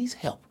 He needs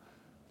help.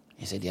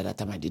 He said, the other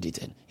time I did it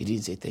and he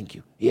didn't say thank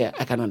you. Yeah,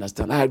 I can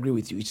understand. I agree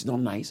with you. It's not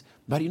nice.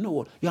 But you know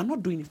what? You are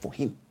not doing it for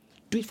him.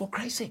 Do it for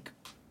Christ's sake.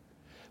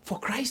 For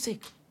Christ's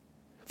sake.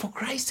 For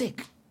Christ's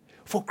sake.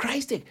 For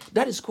Christ's sake.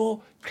 That is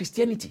called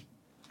Christianity.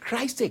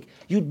 Christ's sake.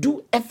 You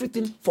do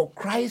everything for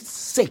Christ's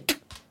sake.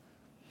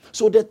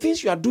 So the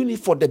things you are doing it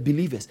for the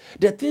believers,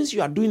 the things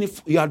you are doing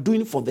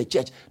it for the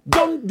church.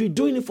 Don't be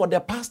doing it for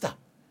the pastor.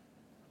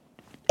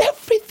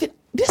 Everything.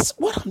 This is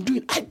what I'm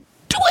doing. I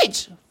do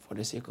it for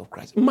the sake of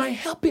Christ.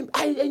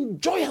 I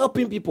enjoy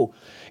helping people.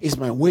 It's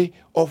my way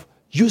of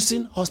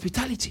using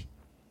hospitality.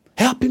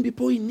 Helping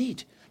people in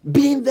need.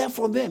 Being there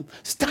for them,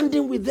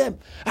 standing with them.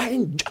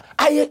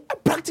 I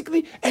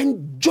practically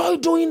enjoy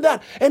doing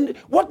that. And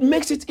what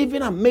makes it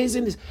even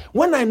amazing is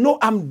when I know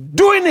I'm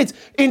doing it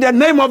in the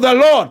name of the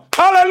Lord.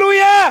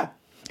 Hallelujah!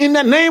 In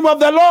the name of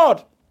the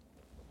Lord.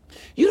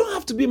 You don't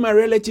have to be my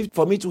relative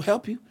for me to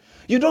help you.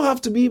 You don't have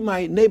to be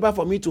my neighbor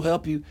for me to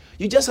help you.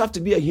 You just have to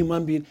be a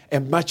human being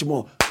and much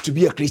more to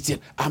be a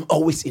Christian. I'm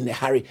always in a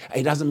hurry.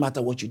 It doesn't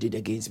matter what you did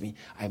against me.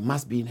 I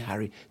must be in a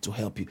hurry to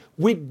help you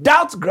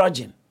without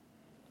grudging.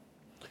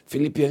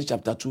 Philippians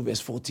chapter 2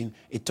 verse 14,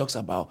 it talks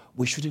about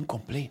we shouldn't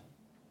complain.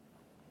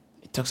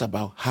 It talks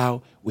about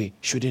how we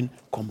shouldn't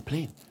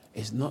complain.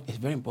 It's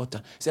very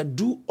important. It said,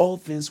 do all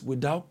things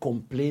without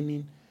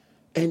complaining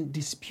and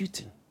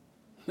disputing.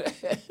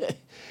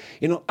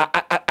 You know,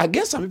 I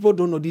guess some people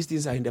don't know these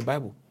things are in the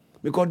Bible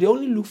because they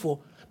only look for,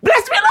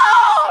 bless me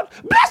Lord,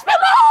 bless me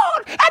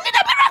Lord, I need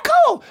a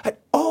miracle. And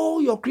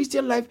all your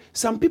Christian life,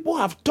 some people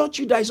have taught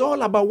you that it's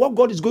all about what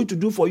God is going to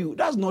do for you.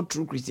 That's not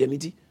true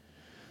Christianity.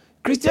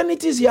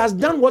 Christianity is he has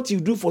done what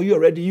you do for you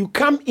already. You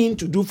come in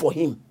to do for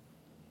him.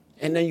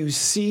 And then you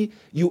see,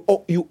 you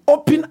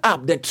open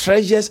up the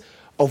treasures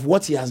of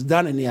what he has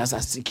done and he has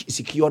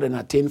secured and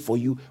attained for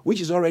you,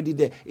 which is already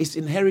there. It's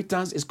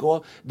inheritance. It's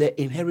called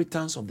the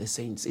inheritance of the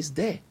saints. It's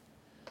there.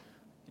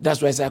 That's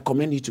why I say I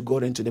commend you to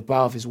God and to the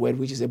power of his word,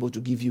 which is able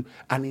to give you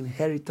an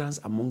inheritance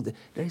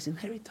there is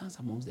inheritance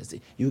amongst the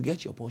saints. You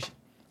get your portion.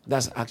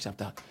 That's Acts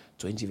chapter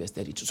 20 verse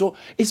 32. So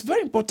it's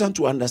very important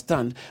to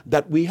understand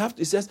that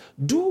it says,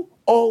 do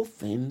all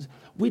things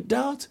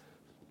without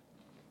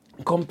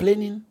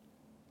complaining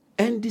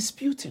and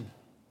disputing.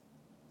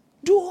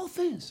 Do all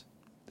things.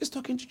 He's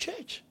talking to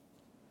church.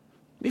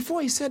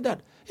 Before he said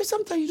that,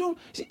 sometimes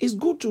it's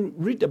good to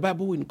read the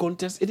Bible in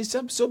context. It is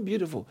so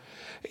beautiful.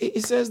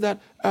 It says that,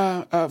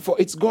 for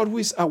it's God who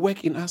is at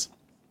work in us,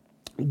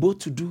 both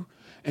to do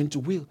and to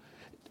will.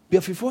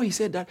 But before he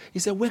said that, he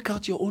said, work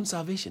out your own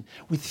salvation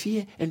with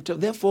fear and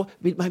therefore,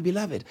 my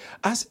beloved.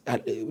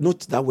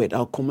 Note that word,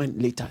 I'll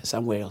comment later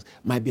somewhere else.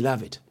 My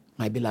beloved,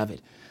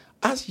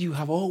 as you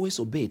have always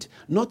obeyed,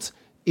 not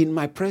in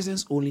my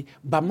presence only,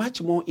 but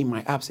much more in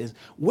my absence,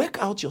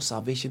 work out your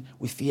salvation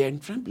with fear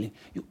and trembling.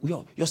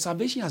 Your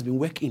salvation has been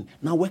worked in.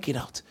 Now work it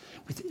out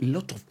with a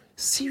lot of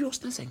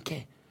seriousness and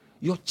care.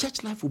 Your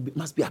church life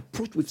must be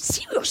approached with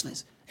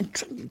seriousness and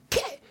trembling,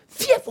 care,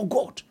 fear for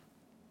God.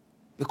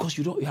 Because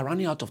you are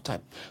running out of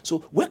time.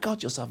 So work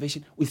out your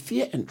salvation with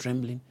fear and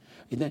trembling.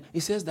 And then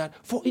it says that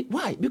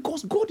why?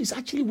 Because God is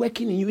actually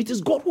working in you. It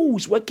is God who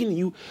is working in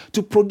you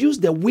to produce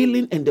the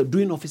willing and the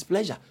doing of his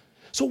pleasure.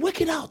 So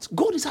work it out.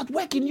 God is at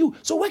work in you.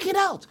 So work it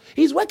out.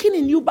 He's working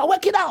in you, but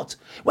work it out.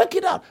 Work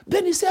it out.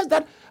 Then he says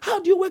that,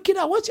 how do you work it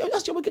out? What's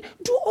your work?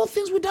 Do all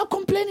things without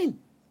complaining.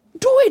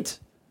 Do it.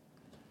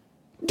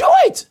 Do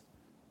it.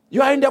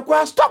 You are in the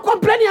choir, stop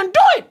complaining and do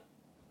it.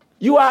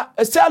 You are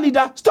a cell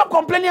leader, stop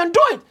complaining and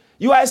do it.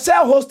 You are a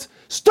cell host,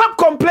 stop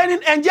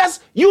complaining and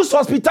just use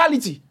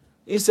hospitality.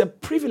 It's a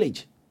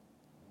privilege.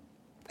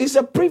 It's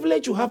a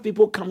privilege to have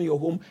people come to your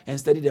home and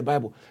study the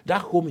Bible.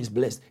 That home is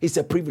blessed. It's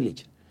a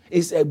privilege.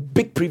 It's a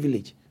big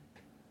privilege.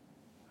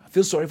 I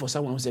feel sorry for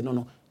someone who said,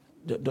 no,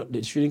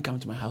 they shouldn't come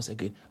to my house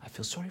again. I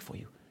feel sorry for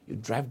you. You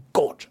drive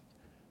God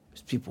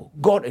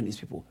and his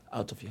people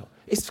out of your house.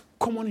 It's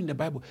common in the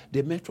Bible.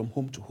 They met from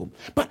home to home.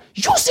 But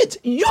use it.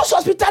 Use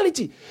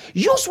hospitality.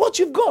 Use what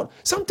you've got.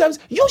 Sometimes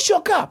use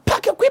your car.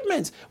 Pack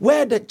equipment.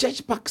 Where the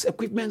church packs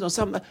equipment or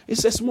something.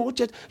 It's a small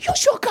church.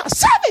 Use your car.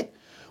 Serve it.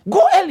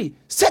 Go early.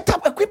 Set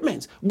up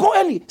equipment. Go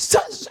early.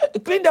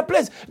 Clean the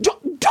place. Do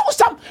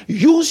some.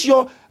 Use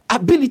your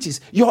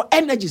abilities, your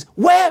energies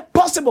where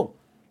possible.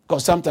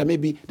 Because sometimes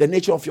maybe the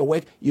nature of your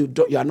work, you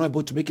are not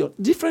able to make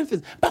it different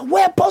things. But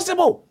where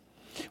possible,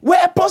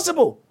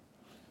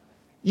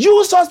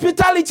 use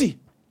hospitality.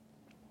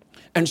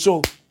 And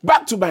so,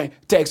 back to my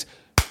text.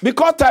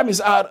 Because time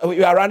is out,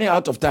 we are running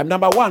out of time.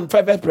 Number 1,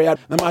 fervent prayer.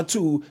 Number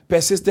 2,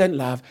 persistent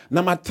love.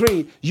 Number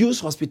 3, use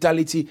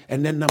hospitality.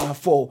 And then number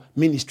 4,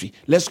 ministry.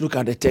 Let's look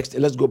at the text.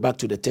 Let's go back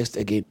to the text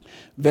again.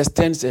 Verse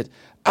 10 said,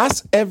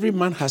 as every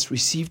man has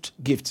received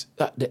the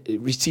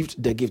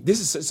gift.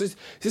 This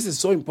is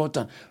so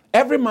important.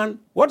 Every man,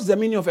 what is the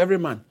meaning of every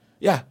man?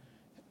 Yeah.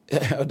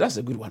 That's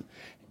a good one.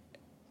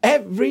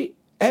 Every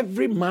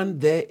man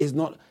there is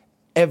not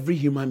every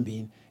human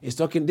being. It's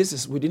talking, this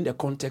is within the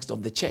context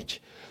of the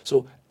church.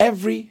 So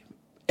every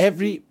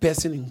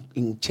person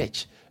in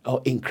church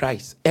or in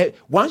Christ,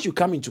 once you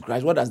come into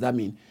Christ, what does that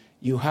mean?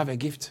 You have a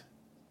gift.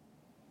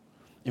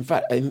 In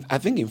fact, I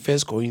think in 1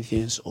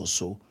 Corinthians or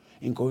so,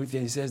 in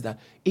Corinthians it says that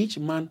each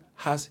man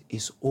has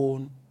his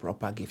own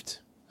proper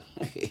gift.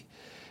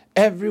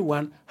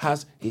 Everyone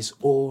has his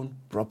own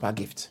proper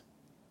gift.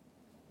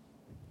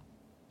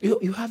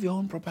 You have your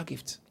own proper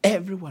gift.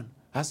 Everyone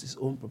has his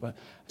own proper.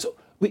 So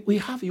we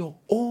have your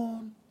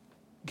own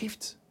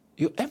gift.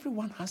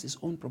 Everyone has his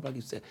own proper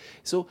gift.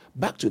 So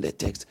back to the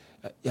text.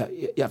 1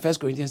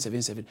 Corinthians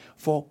 7:7.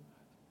 For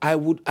I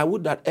would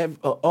that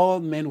all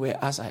men were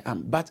as I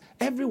am, but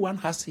everyone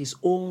has his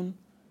own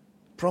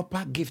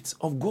proper gifts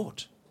of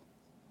God.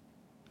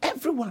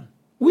 Everyone.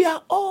 We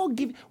are all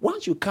given.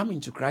 Once you come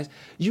into Christ,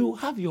 you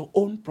have your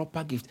own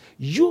proper gift.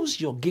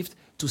 Use your gift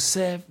to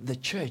serve the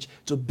church,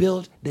 to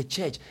build the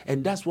church.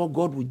 And that's what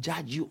God will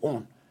judge you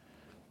on.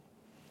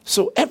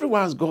 So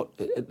everyone's got,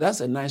 that's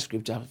a nice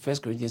scripture, 1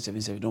 Corinthians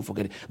 7:7, don't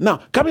forget it. Now,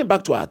 coming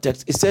back to our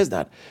text, it says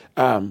that,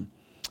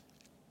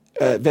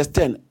 verse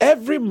 10,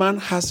 every man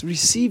has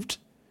received,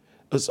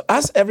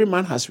 as every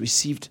man has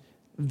received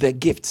the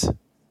gift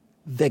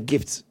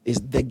is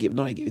the gift,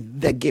 not a gift,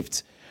 the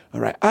gift. All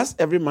right, as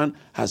every man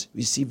has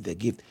received the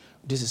gift.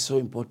 This is so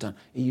important.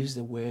 He used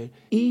the word,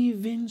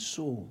 even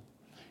so,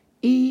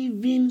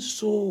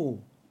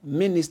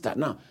 minister.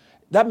 Now,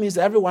 that means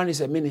that everyone is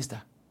a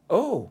minister.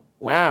 Oh,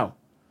 wow.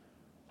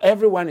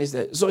 Everyone is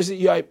there. So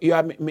you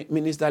are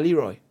Minister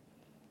Leroy.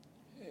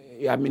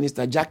 You are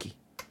Minister Jackie.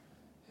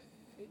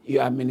 You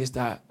are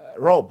Minister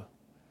Rob.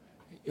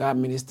 You are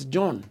Minister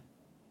John.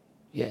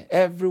 Yeah,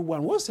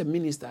 everyone. What's a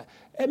minister?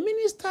 A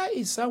minister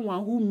is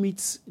someone who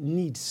meets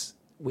needs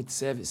with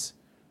service,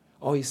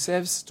 or he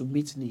serves to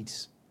meet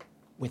needs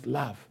with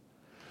love.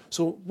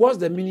 So what's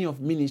the meaning of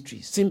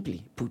ministry?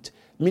 Simply put,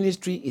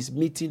 ministry is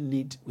meeting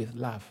need with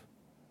love,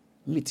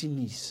 meeting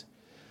needs.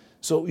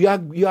 So you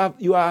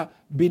are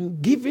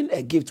been given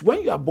a gift.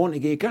 When you are born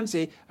again, you can't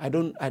say, I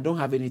don't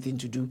have anything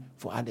to do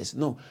for others.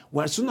 No.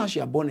 Well, as soon as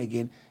you are born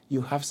again,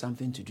 you have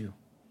something to do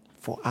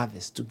for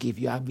others, to give.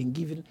 You have been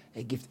given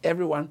a gift.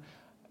 Everyone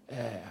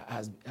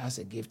has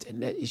a gift,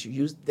 and that you should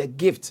use the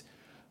gift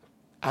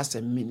as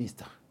a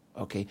minister.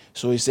 Okay.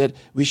 So he said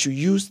we should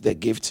use the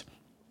gift.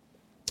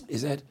 He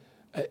said,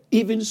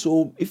 even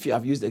so, if you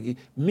have used the gift,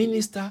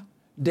 minister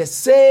the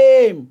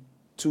same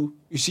to,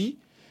 you see,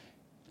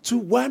 to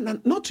one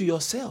and not to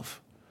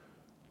yourself.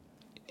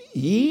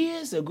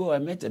 Years ago, I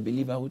met a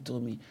believer who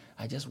told me,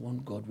 I just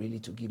want God really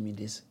to give me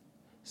this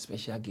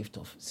special gift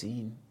of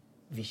seeing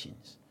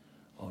visions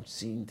or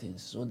seeing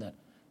things, so that,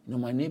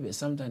 my neighbors,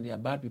 sometimes they are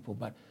bad people,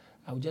 but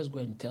I will just go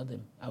and tell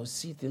them. I will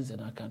see things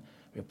and I can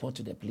report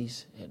to the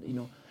police.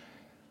 And,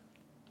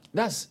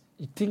 that's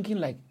thinking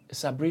like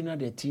Sabrina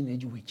the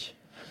teenage witch.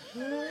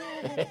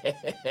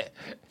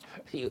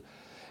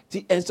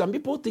 And some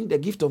people think the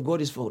gift of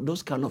God is for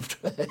those kind of...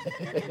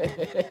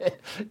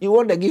 You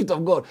want the gift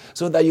of God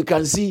so that you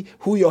can see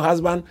who your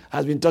husband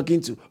has been talking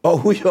to or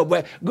who your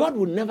boy... God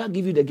will never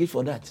give you the gift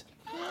for that.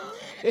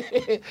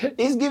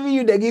 He's giving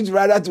you the gift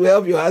rather to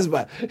help your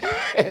husband,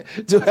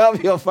 to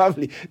help your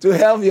family, to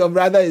help your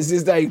brother and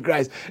sister in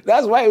Christ.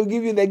 That's why he'll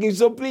give you the gift.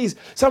 So please,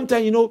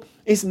 sometimes,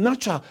 it's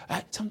natural.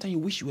 Sometimes you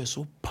wish you were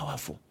so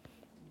powerful.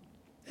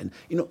 And,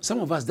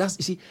 some of us,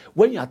 you see,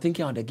 when you are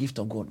thinking of the gift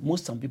of God,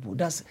 some people,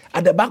 that's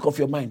at the back of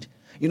your mind.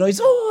 It's,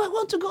 I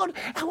want to God.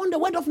 I want the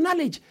word of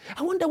knowledge.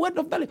 I want the word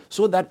of knowledge.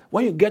 So that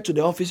when you get to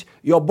the office,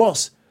 your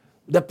boss,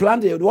 the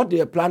plan, what they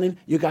are planning,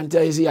 you can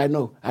tell, you see, I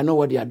know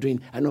what they are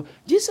doing. I know.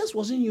 Jesus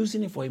wasn't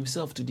using it for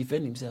himself to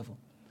defend himself.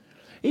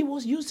 He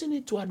was using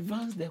it to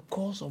advance the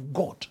cause of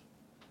God.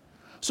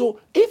 So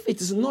if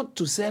it is not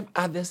to serve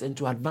others and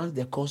to advance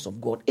the cause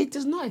of God, it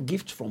is not a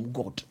gift from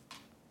God.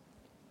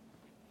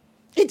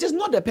 It is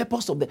not the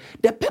purpose of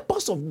the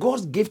purpose of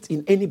God's gift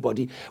in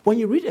anybody. When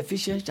you read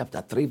Ephesians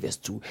chapter 3, verse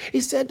 2,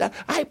 it said that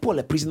I, Paul,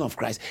 a prisoner of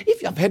Christ.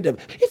 If you have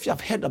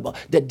heard about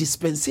the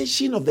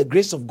dispensation of the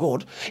grace of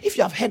God, if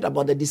you have heard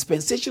about the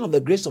dispensation of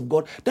the grace of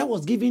God that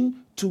was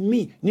given to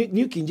me,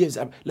 New King James,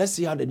 let's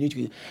see how the New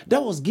King James,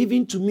 that was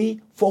given to me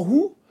for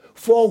who?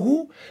 For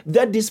who?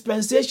 The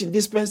dispensation.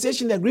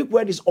 Dispensation, the Greek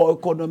word is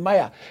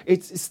oikonomia.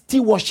 It's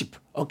stewardship.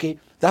 Okay,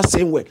 that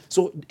same word.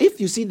 So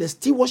if you see the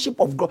stewardship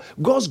of God,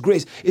 God's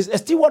grace, a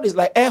steward is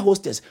like air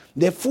hostess.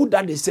 The food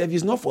that they serve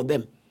is not for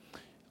them.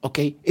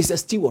 Okay, it's a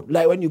steward.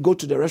 Like when you go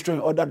to the restaurant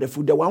and order the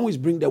food, the one who is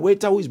bringing, the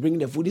waiter who is bringing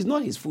the food, is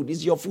not his food,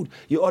 it's your food.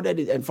 You ordered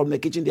it and from the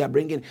kitchen they are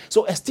bringing.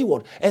 So a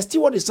steward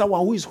is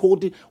someone who is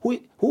holding,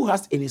 who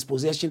has in his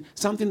possession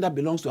something that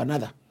belongs to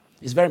another.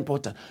 It's very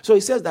important. So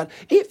he says that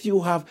if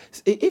you have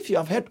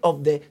heard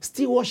of the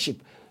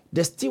stewardship,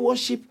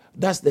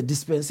 that's the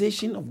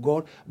dispensation of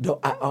God.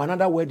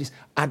 Another word is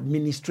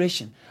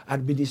administration.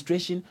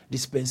 Administration,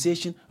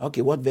 dispensation.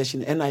 Okay, what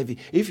version? NIV.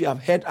 If you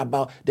have heard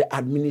about the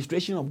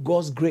administration of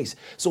God's grace.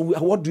 So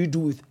what do you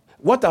do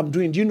what I'm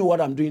doing, do you know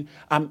what I'm doing?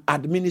 I'm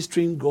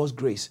administering God's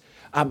grace.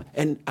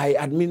 And I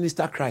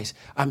administer Christ.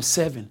 I'm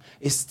serving.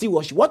 It's still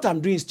worship. What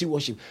I'm doing is still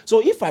worship. So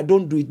if I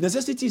don't do it,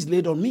 necessity is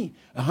laid on me.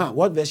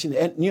 What version?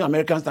 New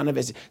American Standard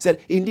Version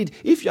said, indeed,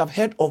 if you have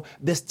heard of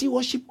the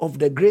stewardship of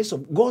the grace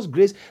of God's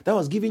grace that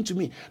was given to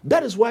me.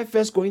 That is why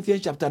 1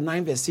 Corinthians chapter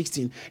 9, verse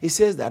 16, it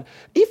says that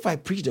if I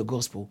preach the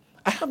gospel,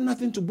 I have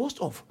nothing to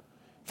boast of.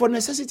 For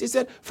necessity,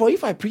 said, for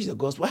if I preach the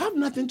gospel, I have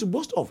nothing to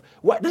boast of.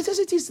 What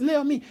necessity is lay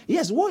on me?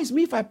 Yes, woe is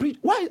me if I preach.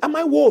 Why am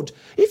I woed?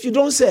 If you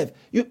don't serve,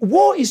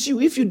 woe is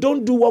you if you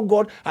don't do what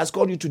God has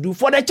called you to do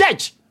for the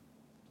church.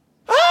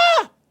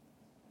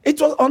 It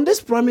was on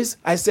this premise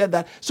I said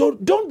that. So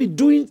don't be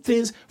doing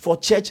things for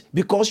church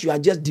because you are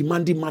just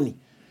demanding money.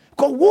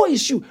 Because woe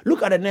is you.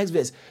 Look at the next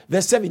verse,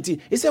 verse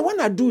 17. He said, when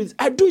I do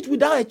it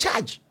without a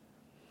charge.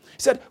 He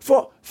said,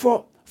 For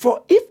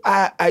if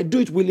I do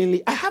it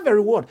willingly, I have a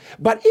reward.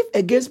 But if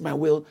against my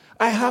will,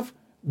 I have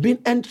been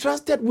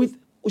entrusted with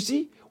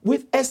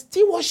a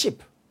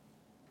stewardship.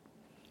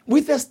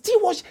 With a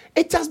stewardship,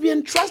 it has been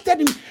entrusted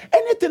in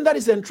anything that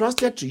is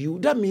entrusted to you.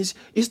 That means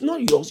it's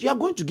not yours. You are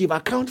going to give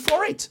account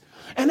for it.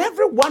 And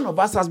every one of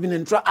us has been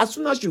entrusted. As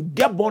soon as you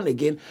get born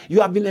again,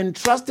 you have been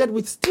entrusted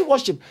with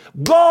stewardship.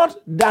 God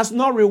does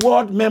not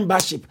reward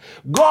membership.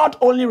 God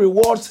only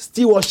rewards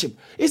stewardship.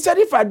 He said,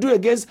 if I do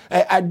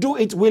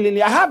it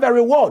willingly, I have a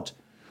reward.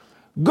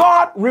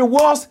 God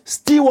rewards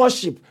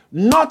stewardship,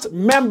 not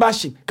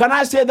membership. Can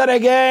I say that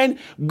again?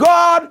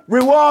 God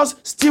rewards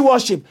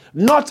stewardship,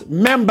 not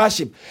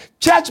membership.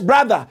 Church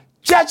brother,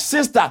 church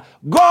sister,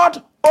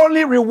 God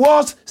only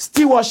rewards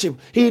stewardship.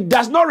 He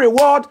does not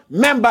reward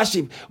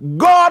membership.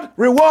 God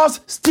rewards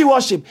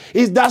stewardship.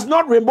 He does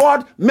not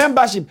reward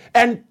membership.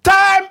 And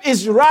time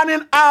is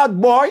running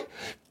out, boy.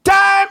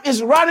 Time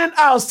is running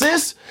out,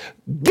 sis.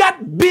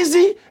 Get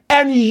busy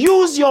and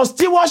use your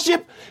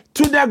stewardship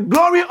to the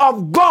glory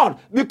of God,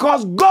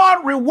 because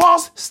God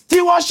rewards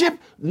stewardship,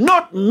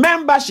 not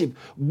membership.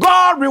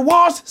 God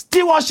rewards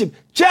stewardship.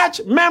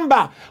 Church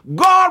member,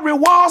 God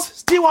rewards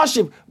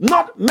stewardship,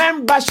 not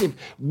membership.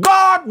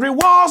 God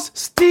rewards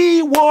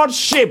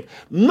stewardship,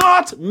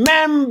 not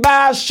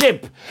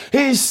membership.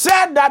 He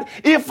said that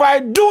if I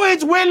do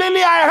it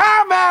willingly,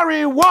 I have a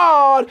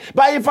reward.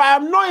 But if I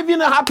am not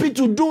even happy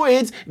to do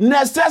it,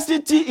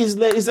 necessity is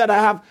laid. He said, I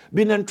have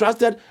been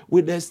entrusted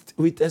with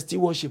a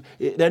stewardship.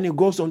 Then he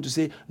goes on to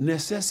say,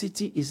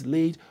 necessity is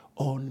laid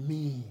on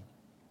me.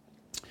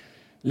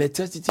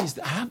 Necessity is,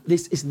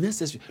 this is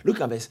necessary.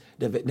 Look at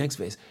the next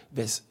verse,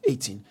 verse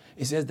 18.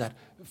 It says that,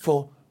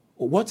 for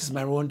what is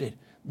my reward?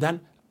 Then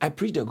I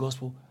preach the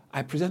gospel.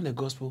 I present the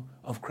gospel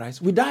of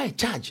Christ without a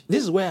charge.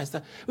 This is where I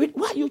start.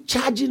 Why are you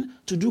charging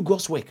to do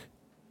God's work?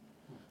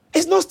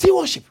 It's not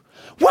stewardship.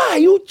 Why are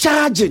you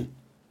charging?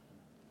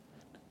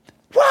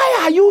 Why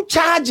are you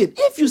charging?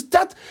 If you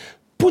start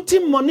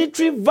putting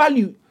monetary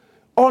value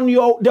on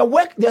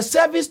the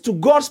service to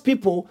God's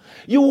people,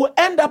 you will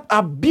end up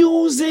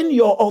abusing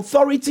your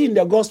authority in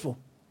the gospel.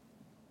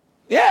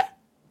 Yeah.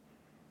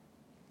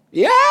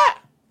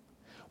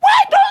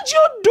 Why don't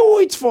you do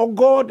it for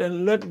God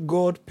and let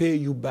God pay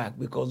you back?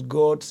 Because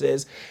God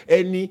says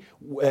any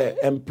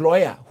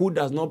employer who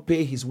does not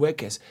pay his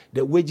workers,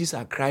 the wages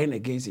are crying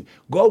against him.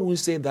 God will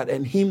say that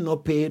and him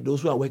not pay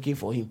those who are working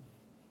for him.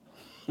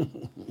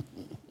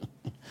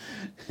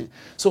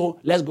 So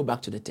let's go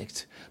back to the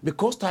text.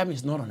 Because time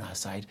is not on our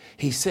side,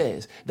 he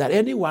says that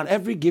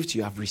every gift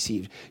you have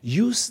received,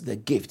 use the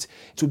gift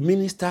to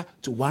minister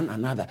to one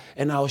another.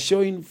 And I was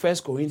showing 1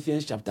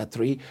 Corinthians chapter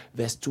 3,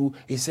 verse 2.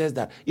 He says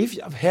that if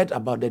you have heard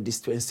about the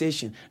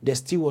dispensation, the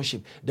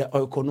stewardship, the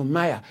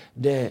oikonomia,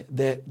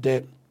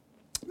 the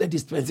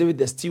dispensation,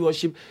 the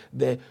stewardship,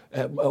 the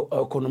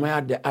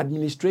oikonomia, the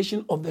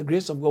administration of the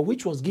grace of God,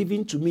 which was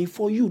given to me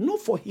for you, not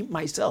for him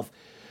myself.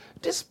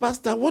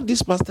 What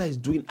this pastor is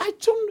doing,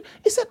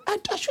 he said,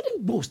 I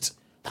shouldn't boast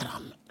that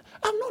I'm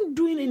not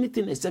doing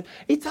anything except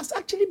it has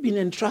actually been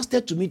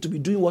entrusted to me to be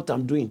doing what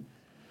I'm doing.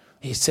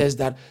 He says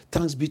that,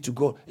 thanks be to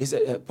God.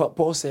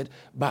 Paul said,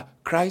 but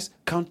Christ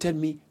counted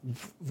me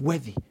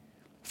worthy,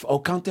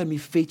 or counted me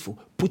faithful,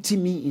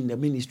 putting me in the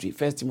ministry.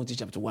 1 Timothy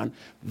chapter 1,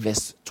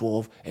 verse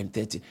 12 and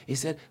 13. He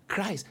said,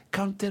 Christ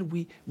counted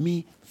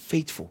me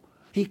faithful.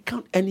 He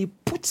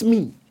puts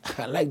me.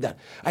 I like that.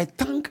 I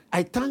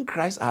thank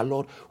Christ our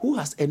Lord who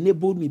has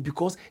enabled me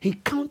because he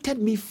counted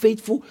me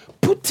faithful,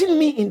 putting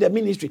me in the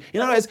ministry. In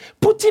other words,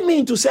 putting me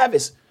into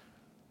service.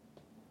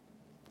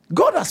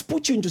 God has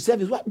put you into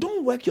service.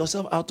 Don't work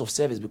yourself out of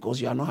service because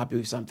you are not happy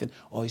with something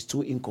or it's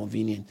too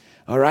inconvenient.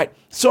 All right.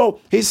 So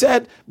he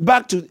said,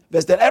 back to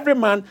verse 10, every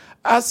man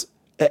as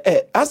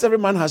every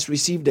man has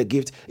received the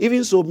gift,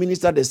 even so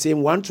minister the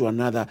same one to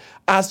another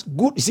as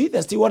good. See,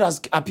 the steward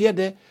has appeared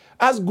there.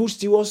 As good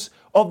stewards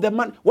of the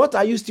money. What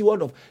are you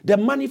steward of? The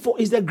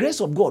manifold is the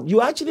grace of God. You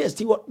are actually a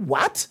steward.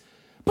 What?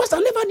 Pastor, I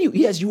never knew.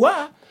 Yes, you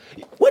are.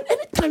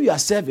 Anytime you are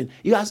serving,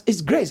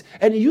 it's grace.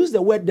 And he used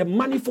the word, the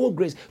manifold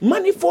grace.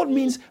 Manifold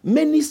means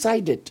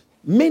many-sided.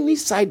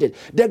 many-sided.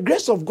 The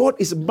grace of God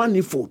is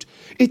manifold.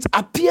 It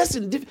appears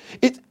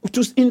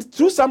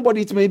through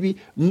somebody. It may be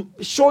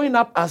showing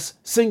up as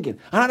singing.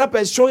 Another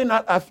person showing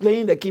up as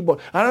playing the keyboard.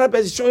 Another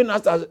person showing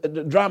us as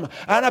the drama.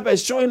 Another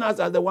person showing us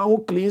as the one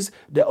who cleans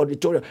the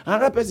auditorium.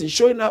 Another person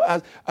showing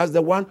up as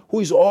the one who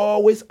is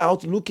always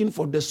out looking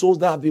for the souls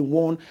that have been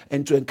won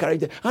and to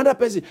encourage them. Another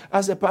person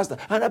as a pastor.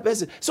 Another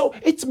person. So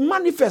it's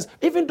manifest.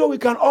 Even though we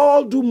can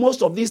all do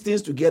most of these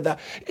things together,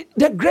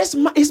 the grace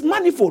is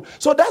manifold.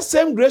 So that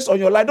same grace on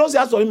your life, don't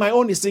say, so my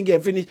own is singing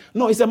and finish.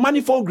 No, it's a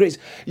manifold grace.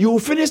 You will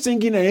finish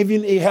singing and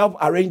even help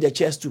arrange the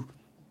chairs too.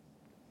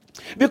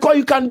 Because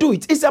you can do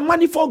it. It's a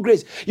manifold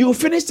grace. You will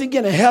finish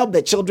singing and help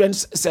the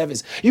children's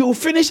service. You will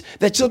finish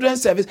the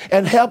children's service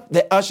and help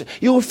the usher.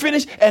 You will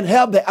finish and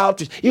help the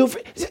outreach.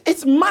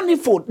 It's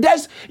manifold.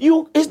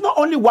 It's not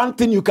only one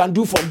thing you can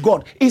do for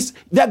God.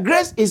 The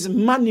grace is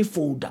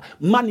manifold.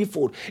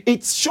 Manifold.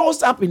 It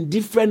shows up in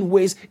different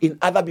ways in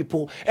other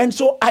people. And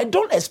so I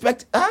don't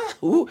expect,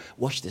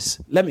 watch this.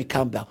 Let me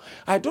calm down.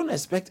 I don't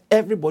expect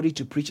everybody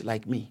to preach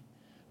like me.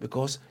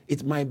 Because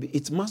it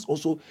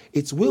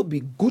will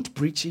be good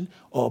preaching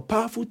or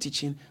powerful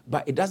teaching,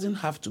 but it doesn't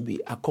have to be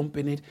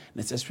accompanied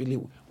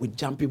necessarily with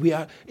jumping.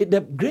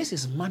 The grace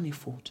is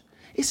manifold.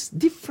 It's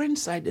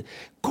different-sided,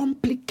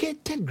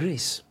 complicated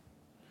grace.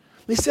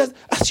 He says,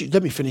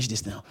 let me finish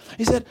this now.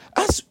 He said,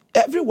 as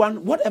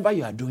everyone, whatever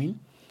you are doing,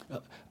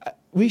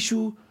 we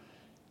should,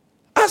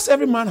 as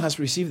every man has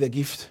received the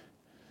gift,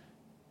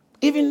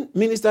 even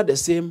minister the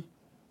same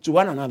to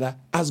one another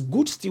as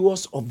good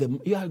stewards of them.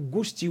 You are a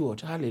good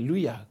steward.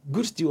 Hallelujah.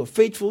 Good steward,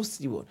 faithful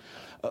steward.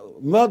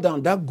 Well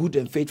done, that good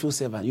and faithful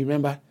servant. You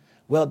remember?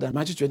 Well done.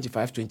 Matthew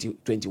 25,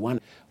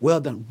 21.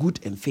 Well done, good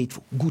and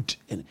faithful. Good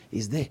and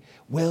is there.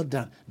 Well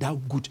done, thou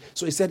good.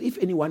 So he said, if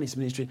anyone is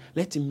ministering,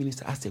 let him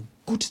minister as a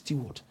good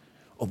steward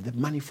of the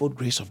manifold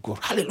grace of God.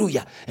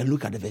 Hallelujah. And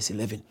look at the verse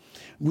 11.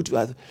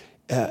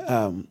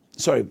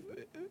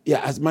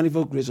 As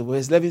manifold grace of God.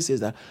 Verse 11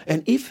 says that,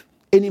 and if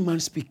any man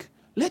speak,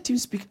 let him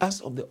speak as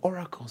of the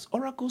oracles.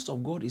 Oracles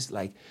of God is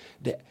like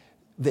the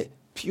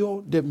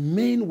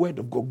main word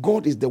of God.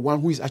 God is the one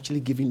who is actually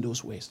giving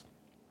those words.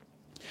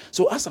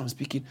 So as I'm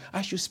speaking,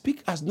 I should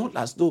speak not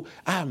as though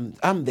I'm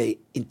the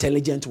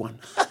intelligent one.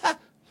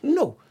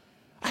 No.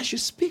 I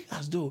should speak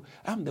as though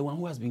I'm the one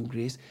who has been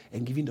graced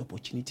and given the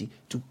opportunity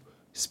to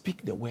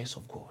speak the words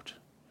of God.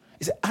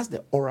 He said, as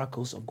the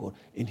oracles of God.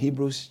 In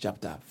Hebrews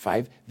chapter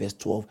 5, verse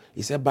 12,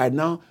 he said, by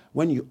now,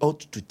 when you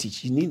ought to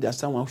teach, you need that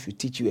someone should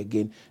teach you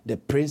again the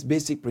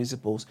basic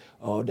principles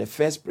or the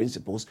first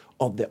principles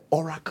of the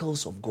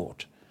oracles of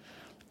God.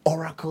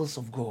 Oracles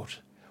of God.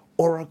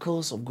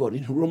 Oracles of God.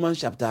 In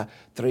Romans chapter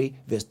 3,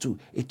 verse 2,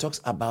 it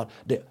talks about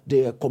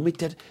they are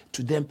committed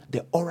to them.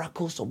 The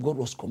oracles of God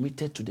was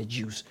committed to the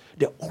Jews.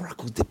 The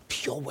oracles, the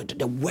pure word,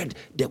 the word,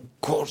 the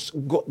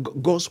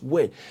God's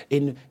word.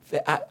 In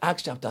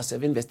Acts chapter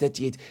 7, verse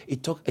 38,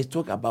 it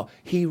talk about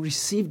he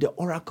received the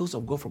oracles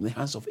of God from the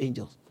hands of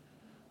angels.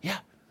 Yeah.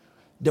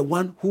 The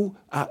one who,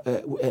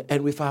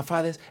 and with our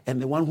fathers,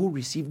 and the one who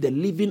received the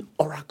living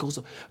oracles.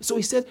 So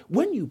he said,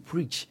 when you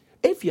preach,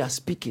 if you are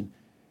speaking,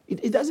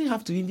 it doesn't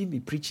have to even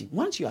be preaching.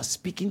 Once you are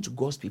speaking to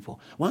God's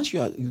people, once you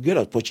get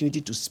an opportunity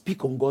to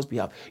speak on God's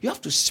behalf, you have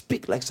to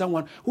speak like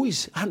someone who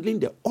is handling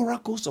the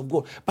oracles of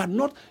God, but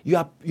not you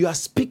are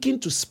speaking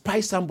to spy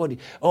somebody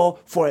or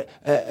for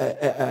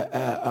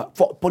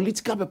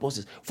political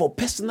purposes, for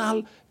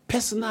personal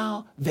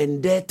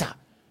vendetta.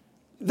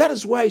 That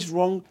is why it's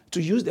wrong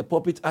to use the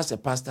pulpit as a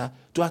pastor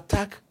to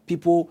attack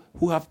people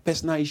who have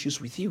personal issues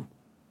with you.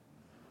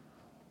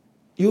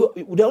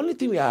 The only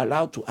thing we are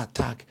allowed to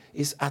attack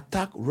is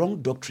attack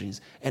wrong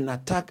doctrines and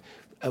attack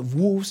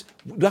wolves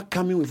that are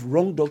coming with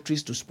wrong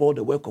doctrines to spoil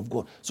the work of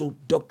God. So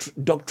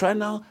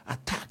doctrinal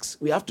attacks,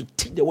 we have to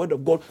teach the word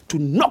of God to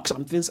knock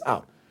some things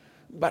out,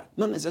 but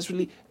not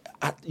necessarily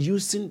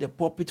using the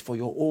pulpit for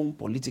your own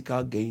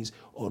political gains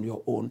on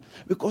your own,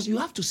 because you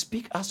have to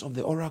speak as of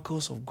the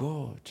oracles of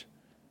God.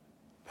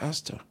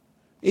 Pastor,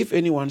 if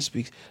anyone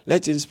speaks,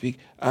 let him speak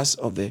as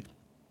of the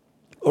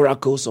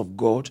oracles of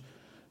God.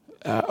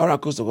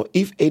 Oracles of God.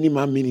 If any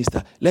man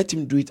minister, let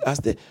him do it as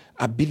the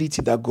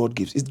ability that God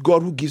gives. It's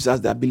God who gives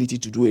us the ability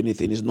to do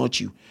anything. It's not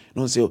you.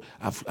 Don't say,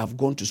 I've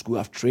gone to school,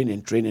 I've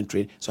trained,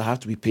 so I have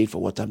to be paid for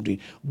what I'm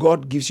doing.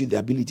 God gives you the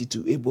ability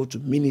to be able to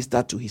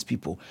minister to his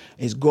people.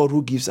 It's God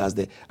who gives us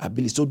the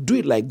ability. So do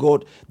it like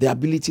God, the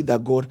ability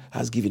that God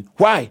has given.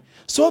 Why?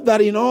 So that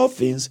in all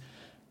things,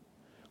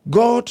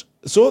 God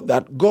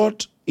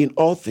in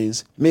all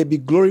things may be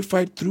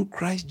glorified through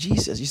Christ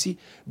Jesus. You see,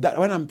 that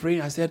when I'm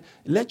praying, I said,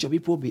 let your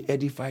people be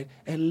edified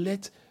and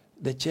let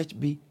the church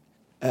be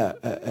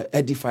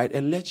edified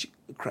and let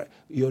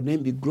your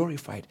name be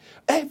glorified.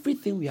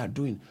 Everything we are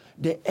doing,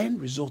 the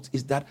end result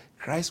is that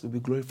Christ will be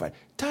glorified.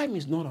 Time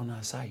is not on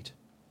our side.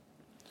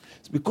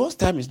 Because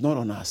time is not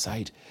on our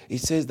side, it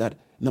says that,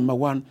 number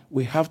one,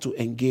 we have to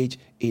engage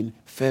in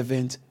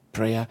fervent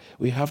prayer.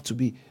 We have to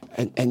be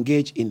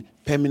engaged in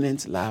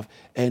permanent love,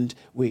 and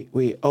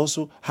we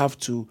also have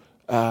to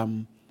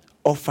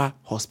offer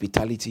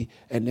hospitality.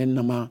 And then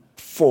number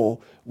 4,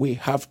 we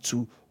have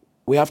to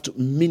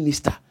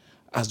minister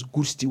as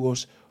good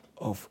stewards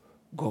of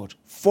God.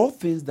 4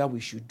 things that we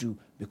should do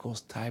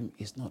because time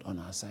is not on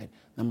our side.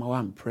 Number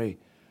 1, pray.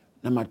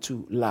 Number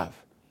 2, love.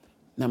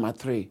 Number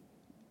 3,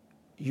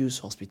 use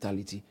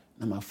hospitality.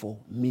 Number 4,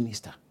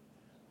 minister.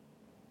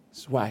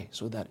 Why?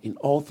 So that in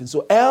all things,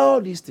 so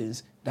all these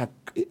things, that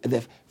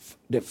the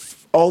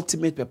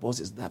ultimate purpose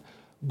is that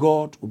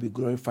God will be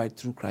glorified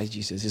through Christ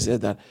Jesus. He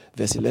said that,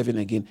 verse 11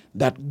 again,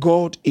 that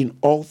God in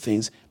all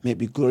things may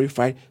be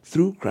glorified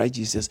through Christ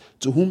Jesus,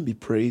 to whom be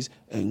praise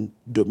and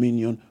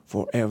dominion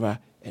forever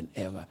and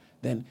ever.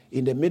 Then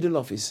in the middle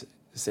of his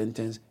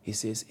sentence, he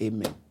says,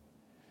 amen.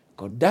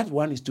 God, that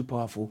one is too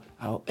powerful.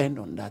 I'll end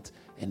on that.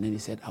 And then he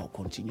said, I'll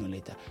continue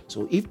later.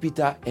 So if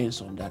Peter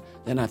ends on that,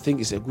 then I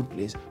think it's a good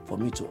place for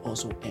me to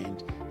also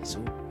end,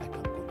 so I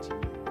can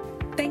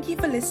continue. Thank you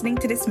for listening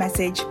to this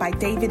message by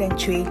David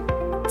Entry.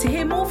 To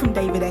hear more from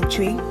David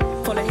Entry,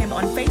 follow him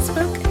on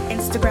Facebook,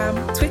 Instagram,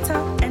 Twitter,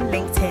 and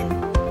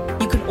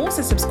LinkedIn. You can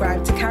also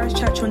subscribe to Charis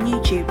Church on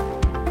YouTube.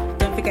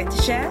 Don't forget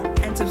to share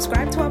and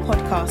subscribe to our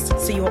podcast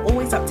so you're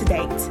always up to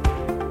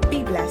date.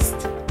 Be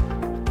blessed.